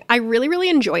the thing. I really, really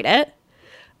enjoyed it.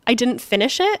 I didn't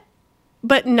finish it,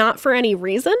 but not for any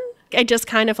reason. I just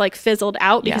kind of like fizzled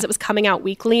out because it was coming out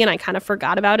weekly and I kind of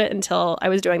forgot about it until I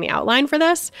was doing the outline for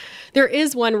this. There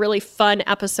is one really fun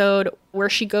episode where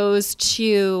she goes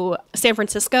to San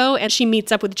Francisco and she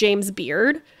meets up with James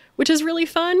Beard, which is really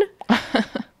fun.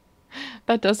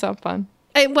 That does sound fun.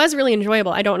 It was really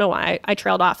enjoyable. I don't know why I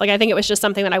trailed off. Like, I think it was just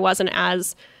something that I wasn't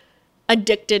as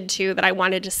addicted to that I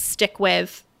wanted to stick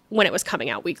with when it was coming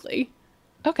out weekly.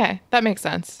 Okay, that makes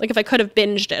sense. Like, if I could have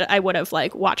binged it, I would have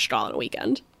like watched it all in a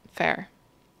weekend. Fair.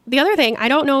 The other thing, I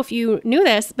don't know if you knew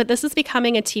this, but this is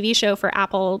becoming a TV show for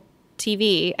Apple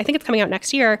TV. I think it's coming out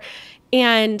next year.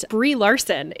 And Brie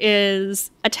Larson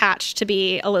is attached to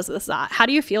be Elizabeth Zott. How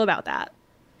do you feel about that?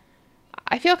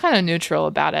 I feel kind of neutral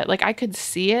about it. Like, I could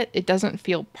see it. It doesn't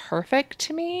feel perfect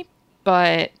to me,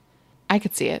 but I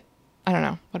could see it. I don't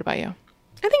know. What about you?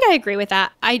 I think I agree with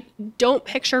that. I don't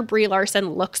picture Brie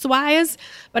Larson looks-wise,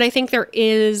 but I think there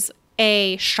is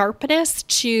a sharpness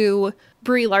to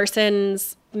Brie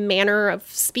Larson's manner of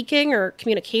speaking or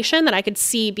communication that I could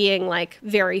see being like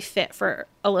very fit for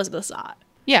Elizabeth Zott.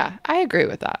 Yeah, I agree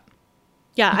with that.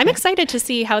 Yeah, I'm excited to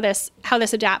see how this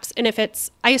adapts. And if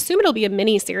I assume it'll be a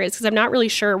mini series because I'm not really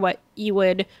sure what you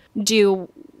would do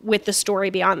with the story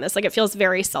beyond this. Like, it feels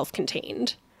very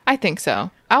self-contained. I think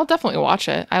so. I'll definitely watch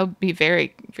it. I'll be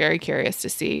very, very curious to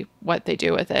see what they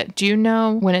do with it. Do you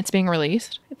know when it's being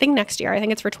released? I think next year. I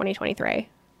think it's for 2023.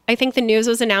 I think the news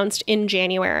was announced in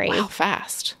January. Wow,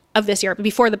 fast. Of this year,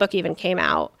 before the book even came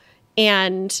out.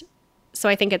 And so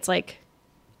I think it's like,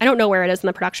 I don't know where it is in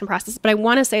the production process, but I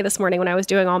want to say this morning when I was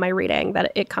doing all my reading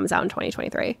that it comes out in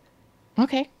 2023.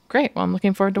 Okay, great. Well, I'm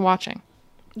looking forward to watching.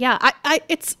 Yeah,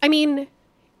 I mean,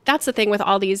 that's the thing with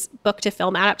all these book to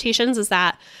film adaptations is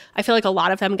that I feel like a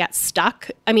lot of them get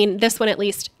stuck. I mean, this one, at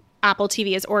least Apple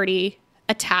TV is already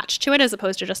attached to it as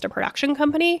opposed to just a production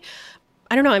company.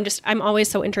 I don't know. I'm always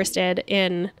so interested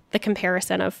in the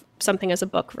comparison of something as a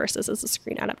book versus as a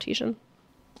screen adaptation.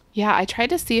 Yeah, I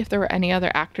tried to see if there were any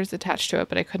other actors attached to it,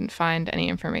 but I couldn't find any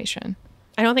information.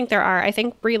 I don't think there are. I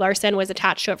think Brie Larson was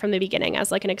attached to it from the beginning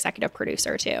as like an executive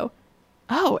producer too.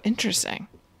 Oh, interesting.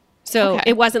 So Okay.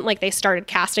 It wasn't like they started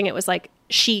casting. It was like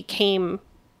she came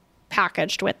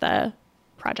packaged with the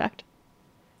project.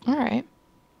 All right.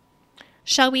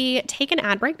 Shall we take an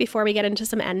ad break before we get into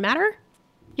some end matter?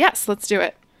 Yes, let's do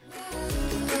it.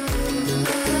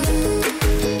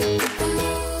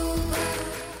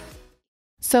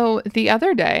 So the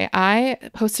other day, I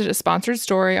posted a sponsored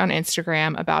story on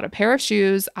Instagram about a pair of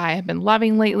shoes I have been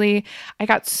loving lately. I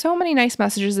got so many nice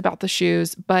messages about the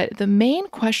shoes, but the main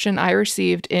question I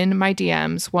received in my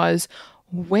DMs was,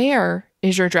 where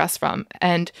is your dress from?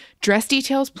 And dress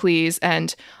details, please.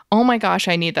 And oh my gosh,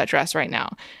 I need that dress right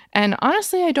now. And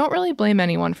honestly, I don't really blame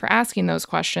anyone for asking those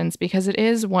questions because it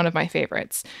is one of my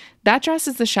favorites. That dress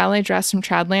is the chalet dress from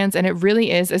Tradlands, and it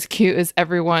really is as cute as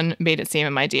everyone made it seem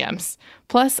in my DMs.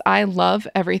 Plus, I love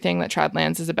everything that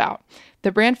Tradlands is about.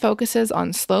 The brand focuses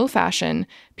on slow fashion,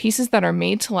 pieces that are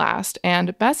made to last,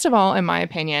 and best of all, in my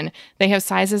opinion, they have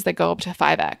sizes that go up to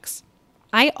 5X.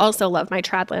 I also love my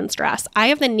Tradlands dress. I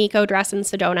have the Nico dress in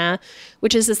Sedona,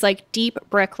 which is this like deep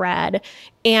brick red.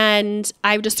 And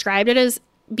I've described it as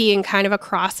being kind of a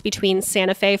cross between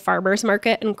Santa Fe Farmers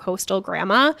Market and Coastal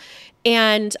Grandma.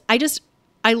 And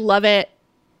I love it.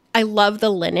 I love the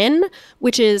linen,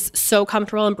 which is so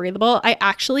comfortable and breathable. I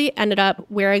actually ended up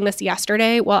wearing this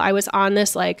yesterday while I was on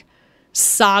this like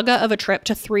saga of a trip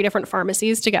to 3 different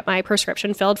pharmacies to get my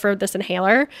prescription filled for this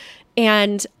inhaler.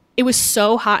 And it was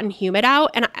so hot and humid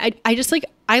out. And I just like,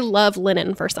 I love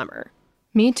linen for summer.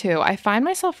 Me too. I find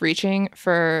myself reaching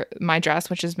for my dress,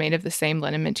 which is made of the same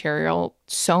linen material,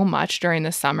 so much during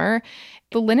the summer.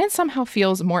 The linen somehow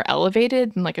feels more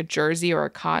elevated than like a jersey or a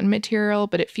cotton material,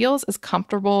 but it feels as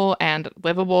comfortable and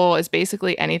livable as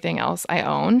basically anything else I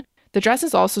own. The dress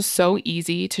is also so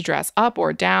easy to dress up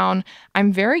or down.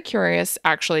 I'm very curious,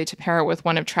 actually, to pair it with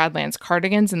one of Tradland's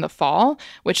cardigans in the fall,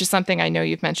 which is something I know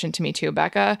you've mentioned to me too,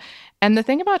 Becca. And the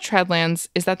thing about Tradlands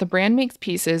is that the brand makes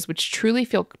pieces which truly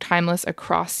feel timeless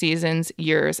across seasons,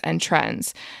 years, and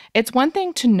trends. It's one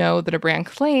thing to know that a brand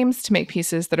claims to make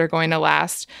pieces that are going to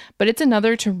last, but it's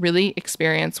another to really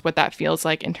experience what that feels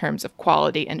like in terms of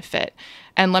quality and fit.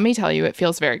 And let me tell you, it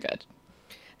feels very good.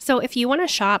 So if you want to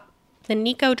shop the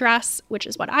Nico dress, which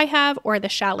is what I have, or the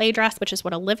Chalet dress, which is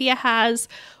what Olivia has,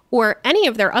 or any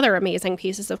of their other amazing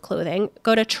pieces of clothing,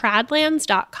 go to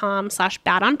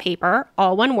tradlands.com/badonpaper,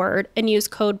 all one word, and use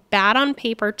code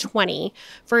badonpaper20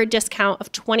 for a discount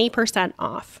of 20%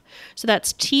 off. So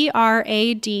that's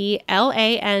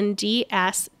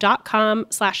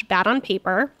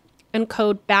tradlands.com/badonpaper and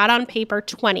code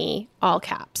badonpaper20, all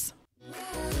caps.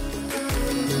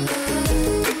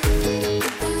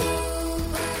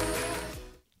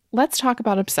 Let's talk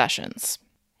about obsessions.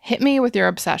 Hit me with your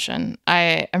obsession.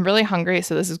 I am really hungry,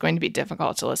 so this is going to be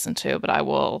difficult to listen to, but I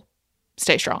will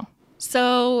stay strong.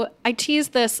 So I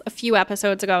teased this a few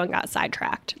episodes ago and got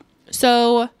sidetracked.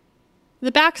 So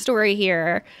the backstory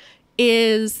here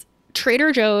is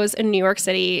Trader Joe's in New York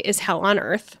City is hell on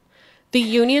earth. The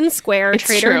Union Square It's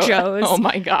Trader true. Joe's. Oh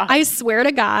my God. I swear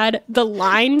to God, the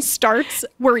line starts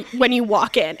when you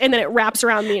walk in, and then it wraps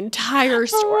around the entire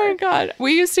store. Oh my God.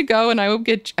 We used to go and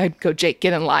I'd go, Jake,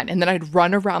 get in line. And then I'd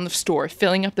run around the store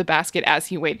filling up the basket as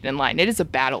he waited in line. It is a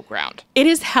battleground. It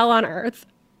is hell on earth.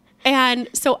 And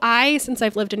so since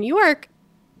I've lived in New York,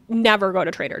 never go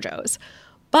to Trader Joe's.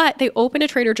 But they opened a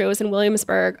Trader Joe's in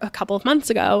Williamsburg a couple of months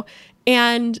ago.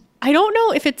 And I don't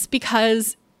know if it's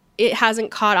because it hasn't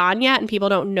caught on yet and people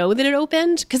don't know that it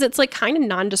opened, because it's like kind of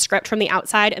nondescript from the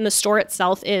outside and the store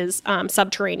itself is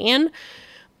subterranean,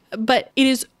 but it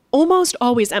is almost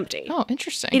always empty. Oh,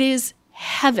 interesting. It is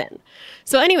heaven.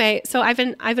 So anyway, I've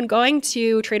been going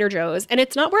to Trader Joe's, and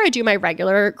it's not where I do my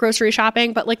regular grocery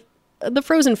shopping, but like the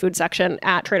frozen food section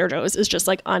at Trader Joe's is just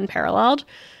like unparalleled.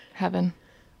 Heaven.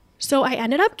 So I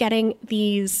ended up getting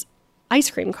these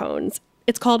ice cream cones.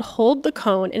 It's called Hold the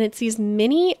Cone, and it's these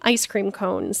mini ice cream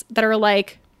cones that are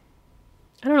like,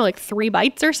 I don't know, like 3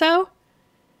 bites or so.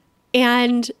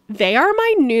 And they are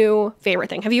my new favorite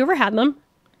thing. Have you ever had them?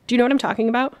 Do you know what I'm talking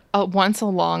about? Once a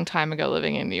long time ago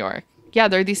living in New York. Yeah,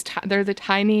 they're the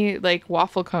tiny like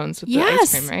waffle cones with the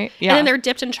ice cream, right? Yeah. And then they're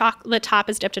dipped in chocolate. The top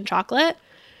is dipped in chocolate.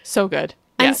 So good.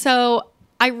 And so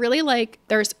I really like,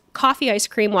 there's coffee ice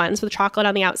cream ones with chocolate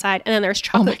on the outside, and then there's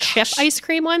chocolate chip ice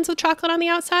cream ones with chocolate on the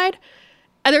outside.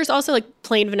 And there's also like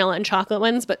plain vanilla and chocolate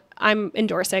ones, but I'm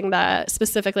endorsing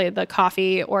specifically the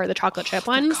coffee or the chocolate chip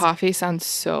ones. The coffee sounds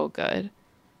so good.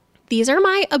 These are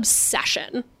my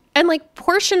obsession. And like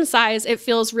portion size, it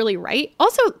feels really right.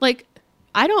 Also, like,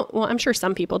 I'm sure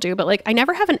some people do, but like I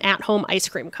never have an at-home ice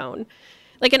cream cone.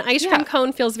 Like an ice cream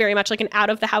cone feels very much like an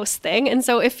out-of-the-house thing. And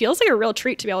so it feels like a real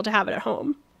treat to be able to have it at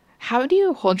home. How do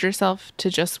you hold yourself to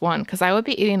just one? Because I would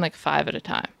be eating like 5 at a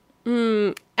time.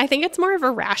 I think it's more of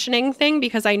a rationing thing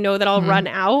because I know that I'll run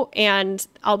out and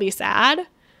I'll be sad.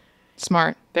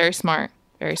 Smart. Very smart.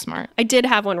 Very smart. I did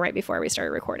have one right before we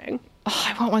started recording. Oh,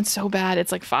 I want one so bad.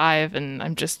 It's like 5 and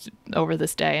I'm just over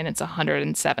this day and it's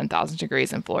 107,000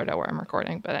 degrees in Florida where I'm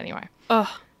recording. But anyway.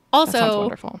 Oh, That sounds also,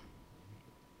 wonderful.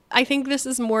 I think this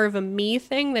is more of a me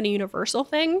thing than a universal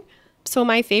thing. So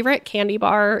my favorite candy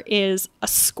bar is a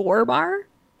Score bar.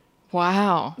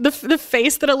 Wow. The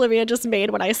face that Olivia just made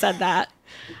when I said that.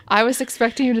 I was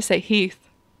expecting you to say Heath.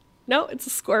 No, it's a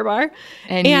Score bar.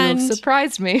 And you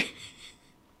surprised me.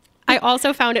 I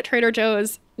also found at Trader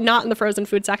Joe's, not in the frozen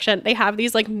food section, they have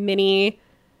these like mini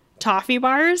toffee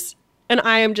bars. And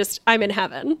I'm in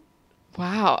heaven.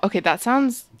 Wow. Okay, that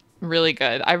sounds really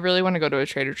good. I really want to go to a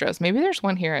Trader Joe's. Maybe there's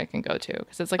one here I can go to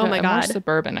because it's like a more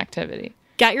suburban activity.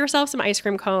 Get yourself some ice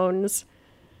cream cones.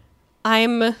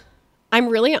 I'm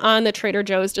really on the Trader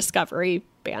Joe's Discovery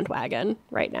bandwagon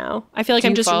right now. I feel like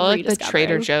I'm just follow rediscovering. the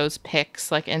Trader Joe's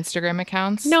Picks like Instagram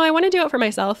accounts. No, I want to do it for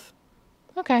myself.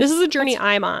 Okay, this is a journey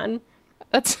I'm on.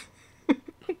 That's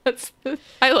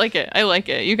I like it. I like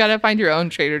it. You got to find your own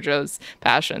Trader Joe's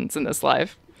passions in this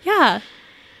life. Yeah.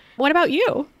 What about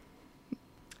you?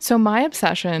 So my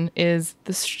obsession is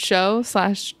the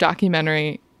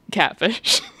show/documentary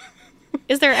Catfish.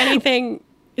 Is there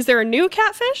a new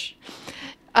Catfish?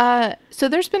 So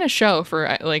there's been a show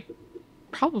for like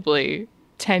probably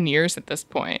 10 years at this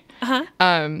point.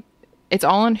 Uh-huh. It's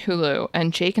all on Hulu,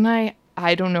 and Jake and I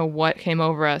don't know what came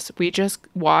over us. We just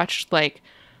watched like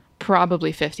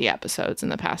probably 50 episodes in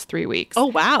the past 3 weeks. Oh,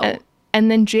 wow.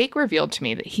 And then Jake revealed to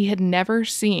me that he had never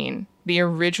seen the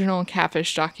original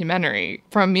Catfish documentary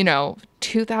from,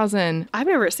 2000. I've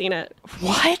never seen it.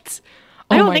 What?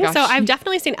 I don't think so. I've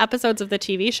definitely seen episodes of the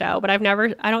TV show, but I don't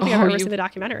think I've ever seen the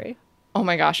documentary. Oh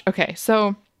my gosh. Okay.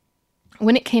 So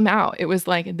when it came out, it was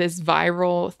like this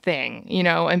viral thing,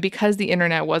 and because the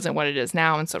internet wasn't what it is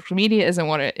now and social media isn't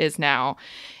what it is now,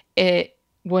 it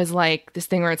was like this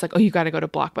thing where it's like, oh, you got to go to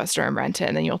Blockbuster and rent it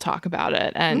and then you'll talk about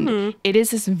it. And it is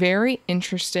this very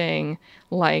interesting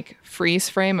like freeze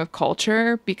frame of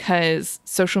culture because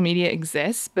social media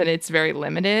exists, but it's very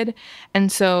limited.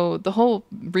 And so the whole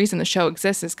reason the show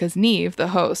exists is because Nev, the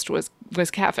host, was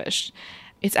catfished.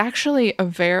 It's actually a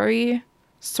very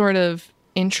sort of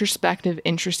introspective,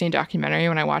 interesting documentary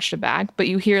when I watched it back, but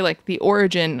you hear like the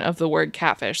origin of the word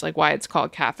catfish, like why it's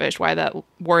called catfish, why that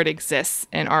word exists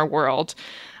in our world.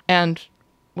 And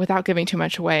without giving too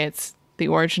much away, it's the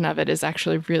origin of it is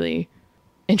actually really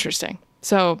interesting.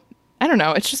 So I don't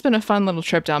know. It's just been a fun little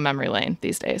trip down memory lane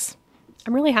these days.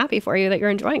 I'm really happy for you that you're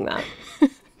enjoying that.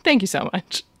 Thank you so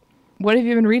much. What have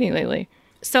you been reading lately?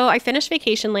 So I finished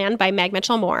Vacation Land by Meg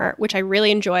Mitchell Moore, which I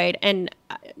really enjoyed. And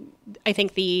I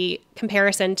think the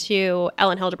comparison to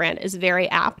Ellen Hildebrand is very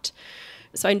apt.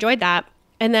 So I enjoyed that.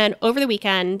 And then over the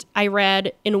weekend, I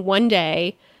read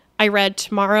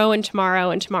Tomorrow and Tomorrow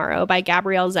and Tomorrow by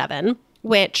Gabrielle Zevin,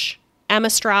 which Emma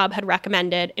Straub had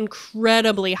recommended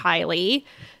incredibly highly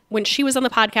when she was on the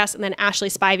podcast. And then Ashley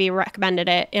Spivey recommended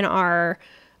it in our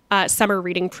summer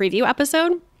reading preview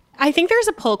episode. I think there's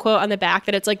a pull quote on the back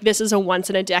that it's like, this is a once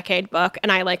in a decade book.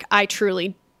 And I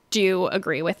truly do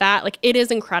agree with that. Like, it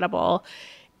is incredible.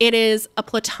 It is a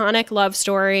platonic love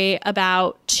story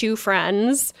about two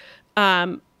friends,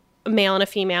 a male and a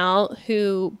female,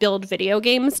 who build video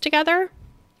games together.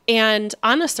 And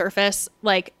on the surface,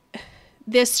 like,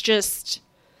 this just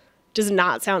does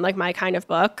not sound like my kind of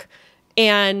book.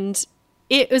 And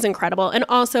it is incredible. And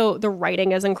also the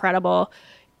writing is incredible.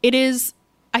 It is,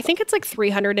 I think it's like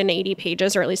 380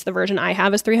 pages, or at least the version I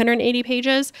have is 380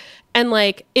 pages. And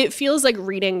like, it feels like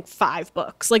reading 5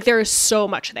 books. Like, there is so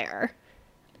much there.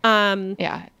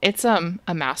 Yeah, it's a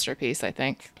masterpiece, I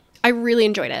think. I really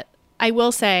enjoyed it. I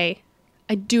will say,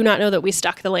 I do not know that we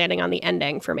stuck the landing on the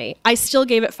ending for me. I still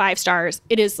gave it 5 stars.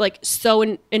 It is like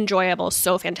so enjoyable,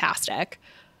 so fantastic.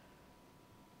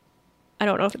 I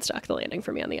don't know if it stuck the landing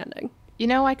for me on the ending.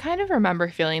 I kind of remember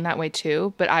feeling that way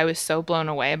too, but I was so blown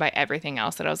away by everything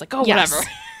else that I was like, oh, yes.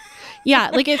 Whatever. Yeah,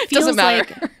 like it feels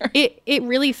like it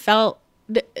really felt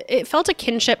a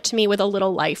kinship to me with A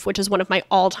Little Life, which is one of my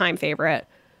all-time favorite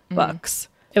books.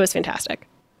 It was fantastic.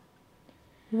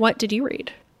 What did you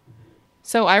read?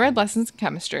 So I read Lessons in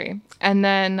Chemistry, and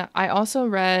then I also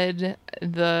read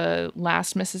The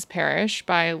Last Mrs. Parrish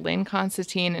by Lynn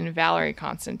Constantine and Valerie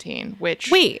Constantine,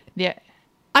 which... Wait. Yeah.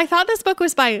 I thought this book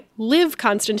was by Liv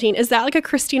Constantine. Is that like a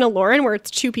Christina Lauren where it's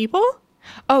 2 people?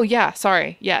 Oh, yeah.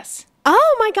 Sorry. Yes.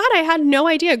 Oh, my God. I had no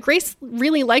idea. Grace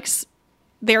really likes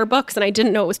their books, and I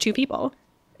didn't know it was 2 people.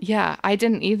 Yeah, I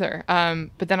didn't either.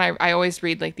 But then I always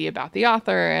read like the about the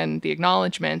author and the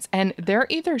acknowledgments, and they're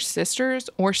either sisters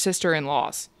or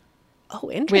sister-in-laws.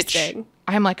 Oh, interesting. Which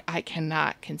I'm like, I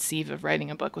cannot conceive of writing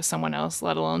a book with someone else,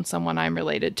 let alone someone I'm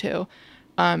related to.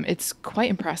 It's quite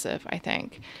impressive, I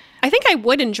think. I think I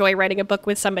would enjoy writing a book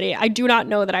with somebody. I do not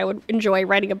know that I would enjoy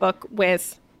writing a book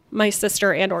with my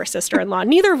sister and or sister-in-law,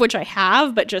 neither of which I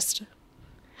have, but just,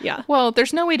 yeah. Well,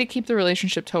 there's no way to keep the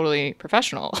relationship totally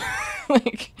professional.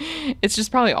 Like, it's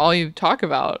just probably all you talk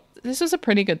about. This was a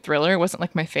pretty good thriller. It wasn't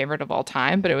like my favorite of all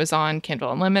time, but it was on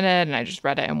Kindle Unlimited, and I just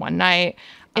read it in one night.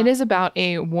 It is about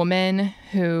a woman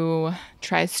who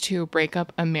tries to break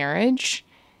up a marriage,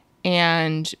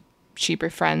 and she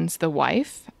befriends the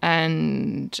wife.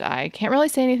 And I can't really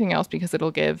say anything else because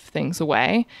it'll give things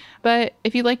away. But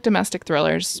if you like domestic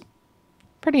thrillers,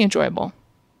 pretty enjoyable.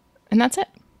 And that's it.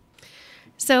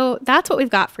 So that's what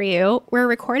we've got for you. We're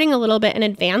recording a little bit in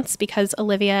advance because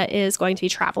Olivia is going to be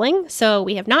traveling. So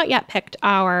we have not yet picked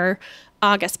our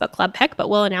August book club pick,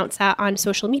 but we'll announce that on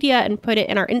social media and put it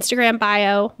in our Instagram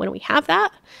bio when we have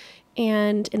that.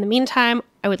 And in the meantime,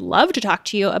 I would love to talk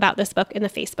to you about this book in the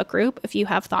Facebook group if you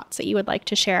have thoughts that you would like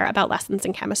to share about Lessons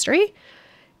in Chemistry.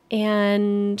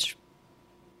 And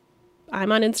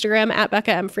I'm on Instagram at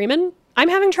Becca M. Freeman. I'm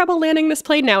having trouble landing this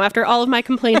plane now after all of my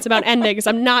complaints about endings.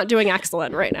 I'm not doing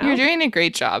excellent right now. You're doing a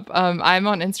great job. I'm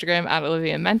on Instagram at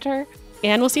Olivia Mentor.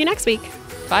 And we'll see you next week.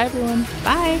 Bye, everyone.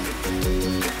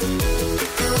 Bye.